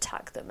to like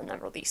tag them and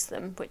then release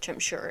them, which I'm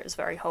sure is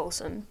very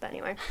wholesome. But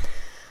anyway,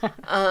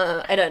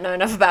 I don't know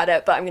enough about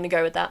it, but I'm going to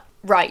go with that.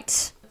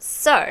 Right.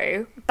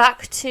 So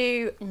back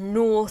to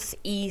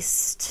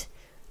northeast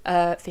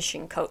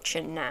fishing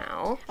culture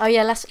now. Oh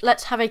yeah,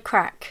 let's have a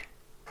crack.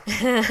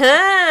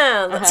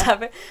 Let's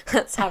have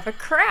a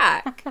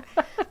crack.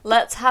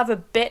 Let's have a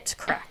bit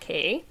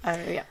cracky. Oh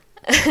yeah.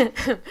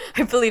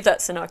 I believe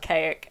that's an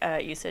archaic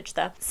usage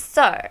there.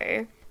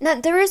 So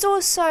now there is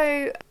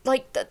also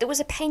there was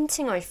a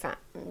painting I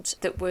found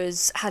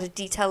that had a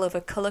detail of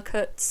a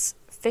Cullercutt's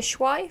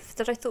fishwife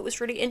that I thought was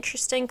really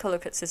interesting.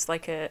 Cullercutt's is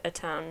like a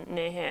town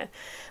near here,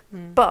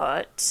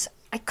 but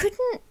I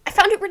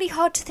found it really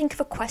hard to think of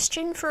a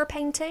question for a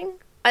painting.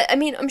 I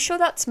mean, I'm sure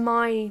that's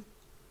my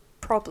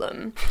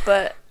problem,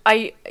 but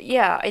I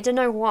don't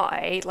know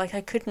why. Like,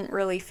 I couldn't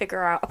really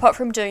figure out, apart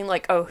from doing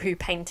like, oh, who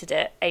painted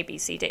it, A, B,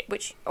 C, D,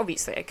 which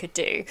obviously I could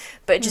do,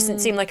 but it just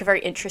didn't seem like a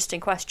very interesting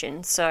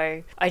question,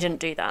 so I didn't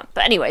do that.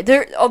 But anyway,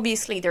 there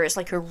is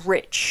like a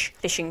rich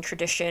fishing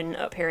tradition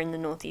up here in the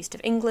northeast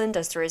of England,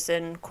 as there is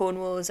in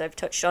Cornwall, as I've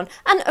touched on,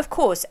 and of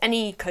course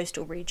any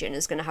coastal region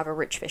is going to have a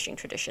rich fishing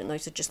tradition.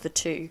 Those are just the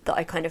two that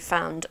I kind of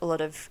found a lot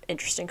of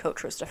interesting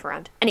cultural stuff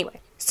around. Anyway,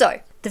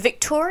 so the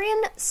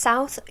Victorian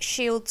South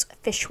Shields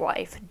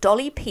fishwife,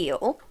 Dolly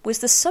Peel, was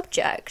the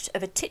subject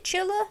of a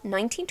titular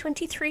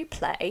 1923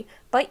 play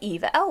by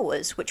Eva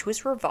Elwes, which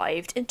was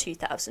revived in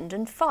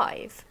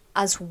 2005.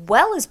 As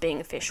well as being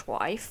a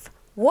fishwife,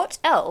 what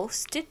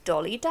else did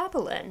Dolly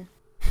dabble in?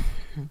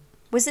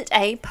 Was it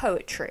A,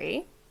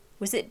 poetry?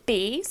 Was it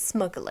B,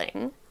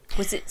 smuggling?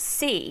 Was it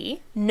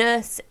C,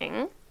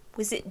 nursing?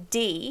 Was it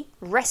D,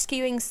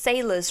 rescuing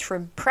sailors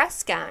from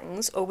press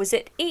gangs? Or was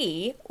it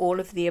E, all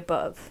of the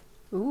above?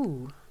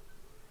 Ooh.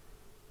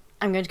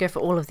 I'm going to go for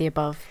all of the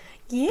above.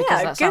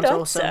 Yeah, good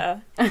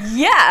answer. Awesome.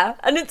 Yeah,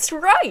 and it's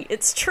right.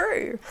 It's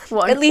true.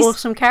 What an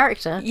awesome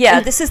character.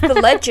 Yeah, this is the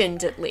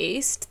legend, at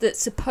least, that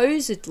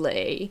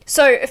supposedly...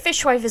 So, a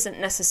fishwife isn't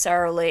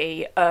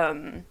necessarily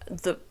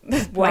the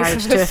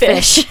wife of a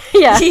fish.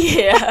 Yeah.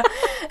 Yeah.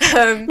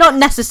 Not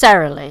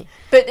necessarily.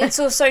 But it's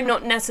also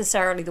not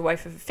necessarily the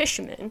wife of a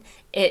fisherman.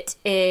 It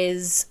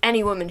is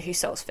any woman who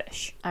sells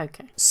fish.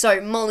 Okay.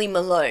 So Molly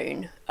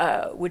Malone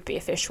would be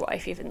a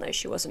fishwife, even though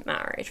she wasn't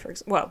married.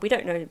 Well, we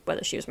don't know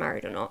whether she was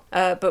married or not,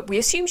 but we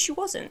assume she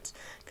wasn't,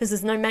 because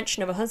there's no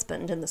mention of a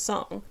husband in the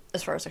song,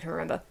 as far as I can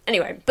remember.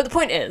 Anyway, but the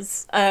point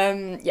is,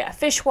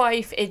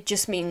 fishwife, it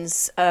just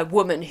means a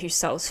woman who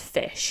sells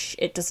fish.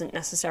 It doesn't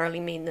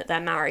necessarily mean that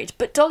they're married.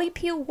 But Dolly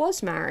Peel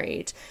was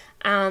married,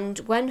 and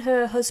when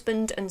her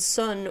husband and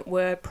son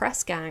were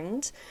press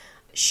ganged,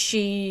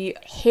 she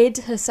hid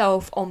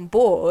herself on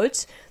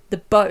board the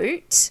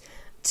boat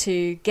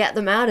to get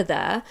them out of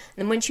there.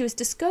 And when she was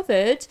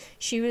discovered,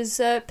 she was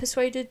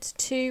persuaded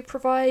to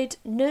provide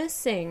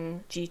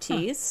nursing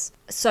duties.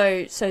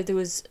 So there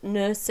was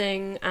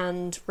nursing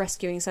and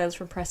rescuing sailors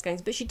from press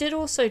gangs, but she did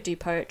also do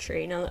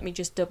poetry. Now let me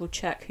just double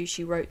check who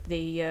she wrote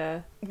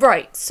the...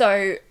 Right,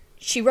 so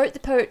she wrote the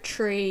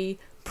poetry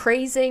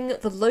praising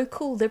the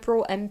local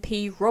Liberal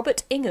MP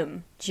Robert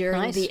Ingham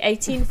during the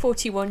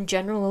 1841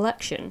 general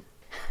election.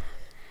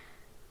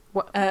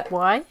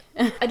 Why?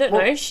 I don't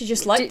know. She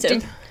just liked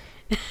him.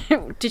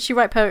 Did she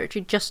write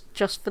poetry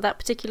just for that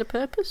particular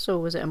purpose, or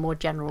was it a more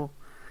general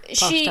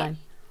pastime?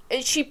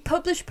 She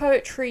published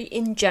poetry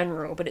in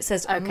general, but it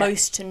says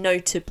most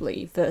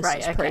notably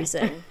versus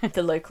praising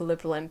the local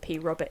Liberal MP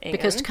Robert Ingham.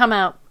 Because to come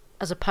out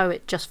as a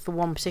poet just for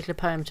one particular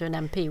poem to an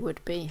MP would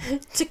be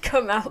to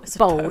come out as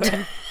bold. A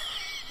poet.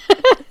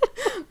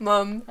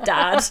 Mum,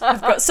 Dad,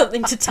 I've got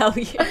something to tell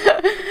you.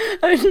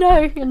 Oh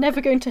no, you're never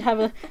going to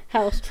have a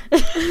house.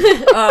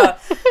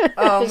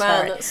 Oh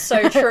man, that's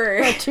so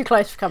true. Too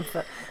close for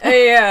comfort.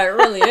 Yeah, it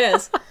really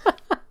is.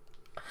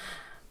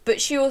 But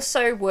she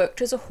also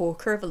worked as a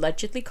hawker of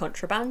allegedly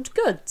contraband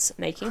goods,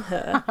 making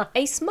her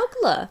a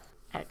smuggler.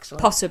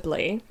 Excellent.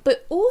 Possibly.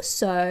 But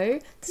also,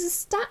 there's a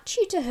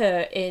statue to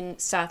her in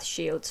South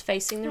Shields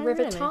facing the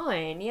River really?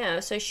 Tyne.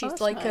 Yeah, so she's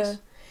nice.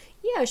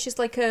 she's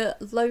like a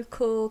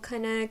local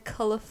kind of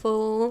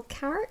colourful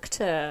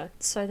character.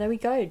 So there we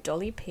go,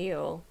 Dolly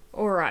Peel.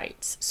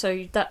 Alright,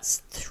 so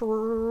that's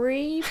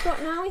 3 you've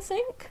got now, I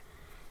think?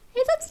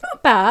 Yeah, that's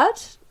not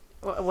bad.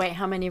 Wait,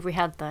 how many have we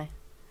had though?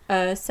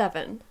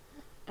 7.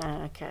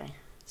 Okay.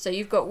 So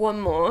you've got 1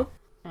 more.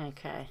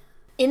 Okay.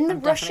 In the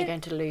I'm Russian... definitely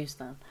going to lose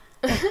then.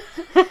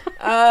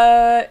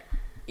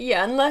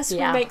 Yeah, unless we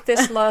make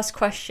this last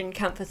question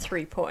count for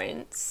 3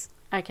 points.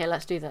 Okay,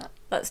 let's do that.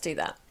 Let's do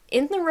that.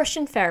 In the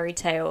Russian fairy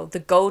tale, The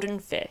Golden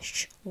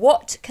Fish,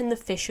 what can the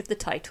fish of the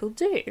title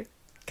do?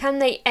 Can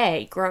they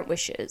A, grant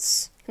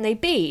wishes? Can they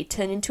B,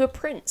 turn into a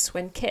prince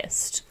when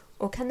kissed?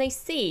 Or can they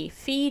C,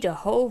 feed a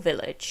whole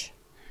village?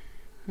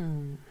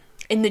 In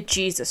the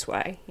Jesus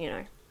way, you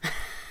know.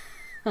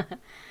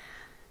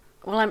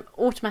 Well, I'm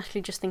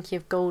automatically just thinking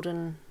of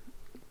golden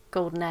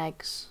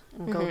eggs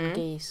and golden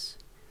geese.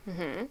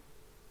 Mm-hmm.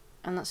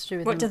 And that's to do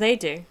with what do they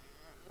do?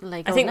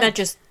 I think they're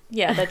just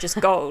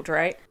gold,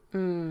 right?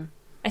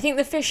 I think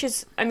the fish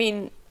is, I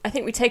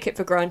think we take it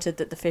for granted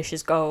that the fish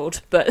is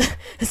gold, but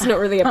it's not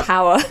really a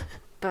power.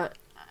 But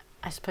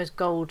I suppose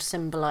gold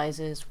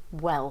symbolises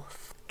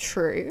wealth.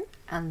 True.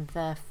 And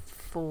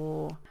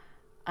therefore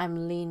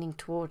I'm leaning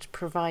towards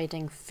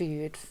providing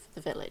food for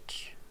the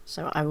village.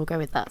 So I will go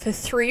with that. For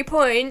 3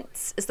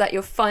 points, is that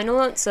your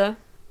final answer?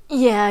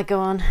 Yeah, go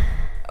on.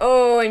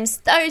 Oh, I'm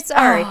so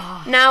sorry.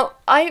 Now,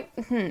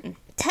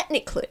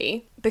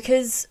 technically,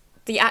 because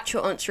the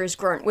actual answer is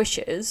grant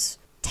wishes,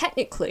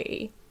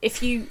 technically,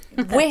 if you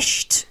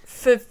wished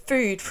for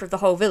food for the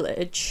whole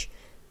village,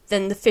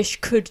 then the fish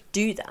could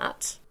do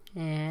that.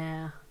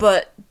 Yeah.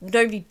 But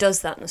nobody does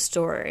that in the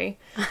story.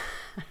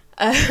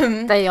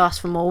 They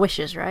ask for more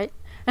wishes, right?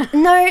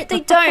 No, they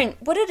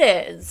don't. What it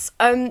is,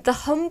 the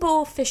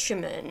humble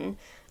fisherman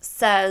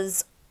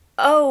says,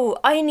 "Oh,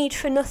 I need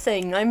for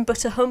nothing. I'm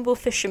but a humble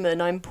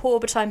fisherman. I'm poor,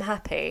 but I'm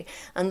happy,"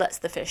 and lets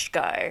the fish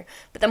go.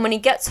 But then when he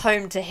gets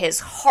home to his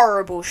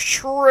horrible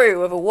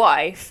shrew of a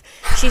wife,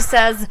 she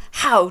says,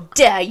 "How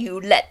dare you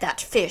let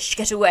that fish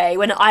get away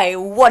when I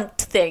want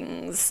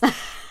things?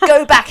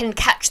 Go back and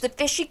catch the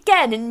fish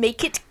again and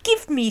make it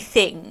give me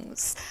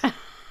things."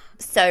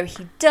 So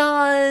he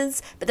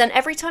does, but then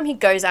every time he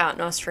goes out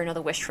and asks for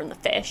another wish from the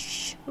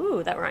fish,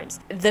 ooh, that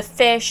rhymes, the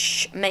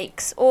fish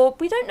makes, or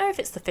we don't know if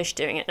it's the fish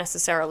doing it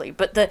necessarily,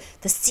 but the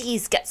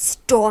seas get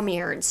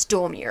stormier and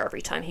stormier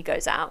every time he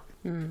goes out.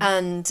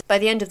 And by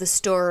the end of the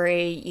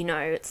story, you know,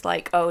 it's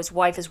like, oh, his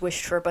wife has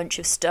wished for a bunch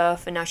of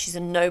stuff, and now she's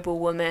a noble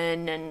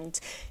woman, and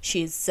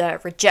she's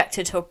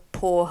rejected her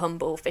poor,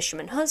 humble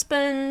fisherman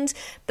husband.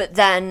 But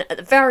then at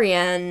the very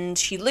end,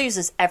 she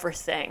loses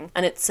everything,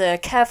 and it's a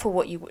careful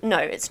what you... No,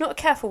 it's not a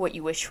careful what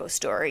you wish for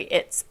story.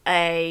 It's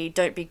a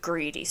don't be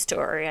greedy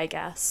story, I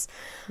guess.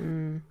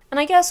 And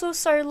I guess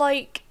also,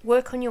 like,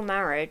 work on your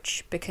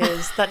marriage,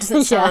 because that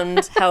doesn't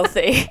sound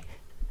healthy.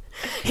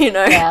 You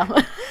know?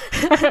 Yeah.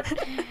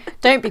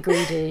 Don't be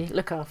greedy.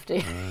 Look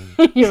after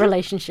your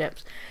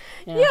relationships.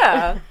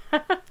 Yeah.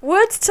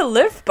 Words to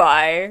live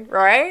by,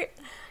 right?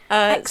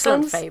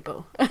 Excellent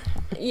fable.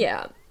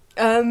 Yeah.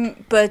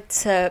 But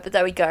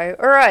there we go.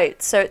 All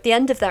right. So at the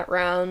end of that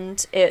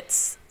round,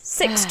 it's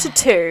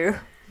 6-2.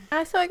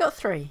 I thought I got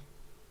 3.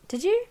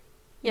 Did you?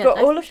 Yeah, You got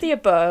all of the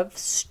above,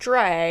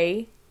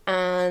 Stray,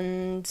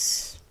 and...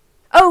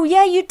 Oh,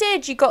 yeah, you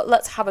did. You got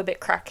Let's Have a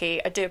Bit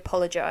Cracky. I do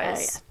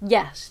apologise.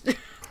 Yes.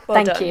 Well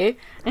Thank done. you.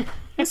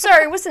 I'm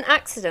sorry, it was an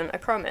accident, I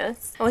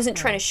promise. I wasn't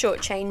trying to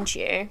shortchange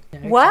you.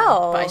 Okay,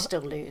 Well... but I still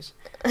lose.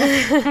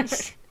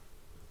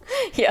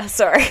 Yeah,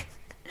 sorry.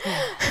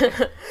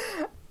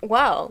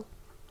 Well,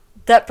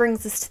 that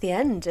brings us to the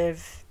end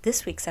of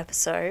this week's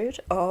episode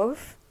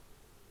of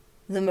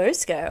The Mo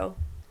Scale.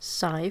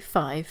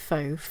 Sci-fi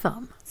faux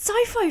fun.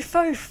 Sci-fi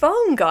faux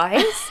fun,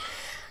 guys.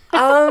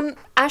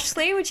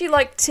 Ashley, would you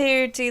like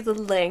to do the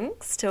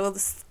links to all the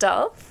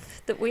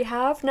stuff that we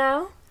have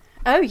now?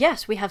 Oh,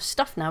 yes, we have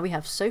stuff now. We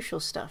have social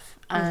stuff.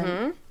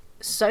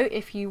 So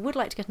if you would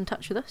like to get in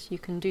touch with us, you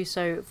can do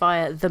so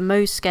via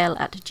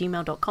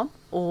themoscale@gmail.com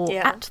or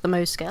at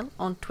themoscale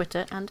on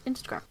Twitter and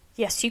Instagram.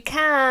 Yes, you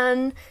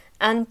can.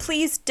 And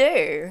please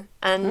do.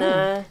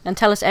 And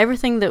tell us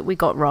everything that we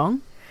got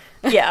wrong.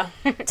 Yeah.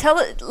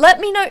 Let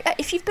me know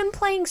if you've been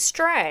playing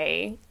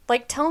Stray.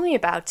 Like, tell me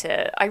about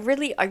it. I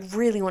really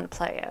want to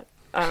play it.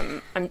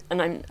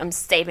 I'm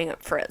saving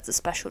up for it as a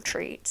special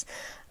treat.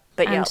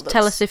 But yeah, and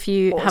tell us if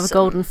you have a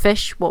golden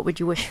fish, what would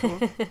you wish for?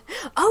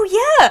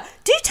 Oh yeah,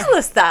 do tell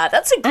us that.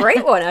 That's a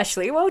great one,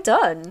 Ashley. Well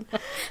done.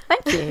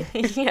 Thank you.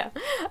 Yeah.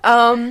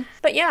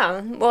 But yeah,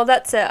 well,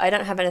 that's it. I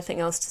don't have anything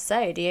else to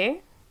say. Do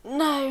you?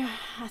 No,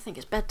 I think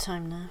it's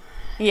bedtime now.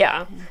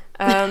 Yeah.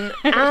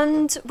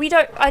 And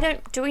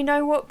do we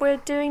know what we're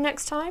doing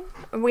next time?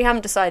 We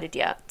haven't decided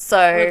yet. So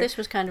well, this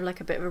was kind of like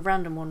a bit of a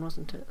random one,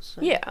 wasn't it?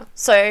 So. Yeah.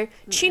 So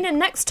tune in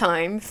next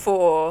time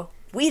for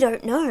We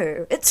Don't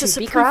Know. It's a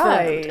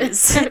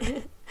surprise.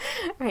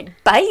 Right.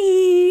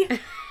 Bye.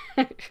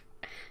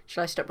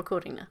 Shall I stop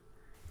recording now?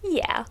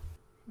 Yeah.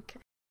 Okay.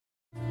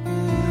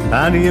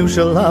 And you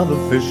shall have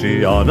a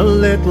fishy on a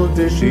little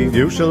dishy.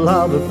 You shall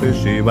have a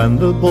fishy when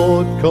the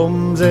boat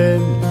comes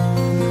in.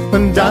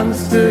 And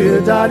dance to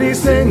your daddy,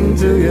 sing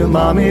to your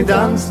mommy.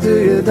 Dance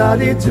to your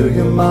daddy, to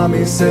your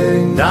mommy,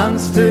 sing.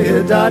 Dance to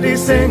your daddy,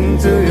 sing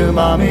to your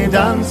mommy.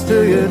 Dance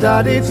to your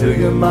daddy, to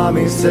your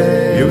mommy,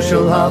 sing. You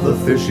shall have a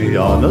fishy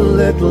on a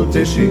little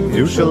dishy.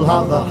 You shall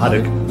have a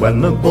haddock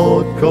when the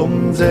boat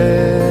comes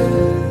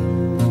in.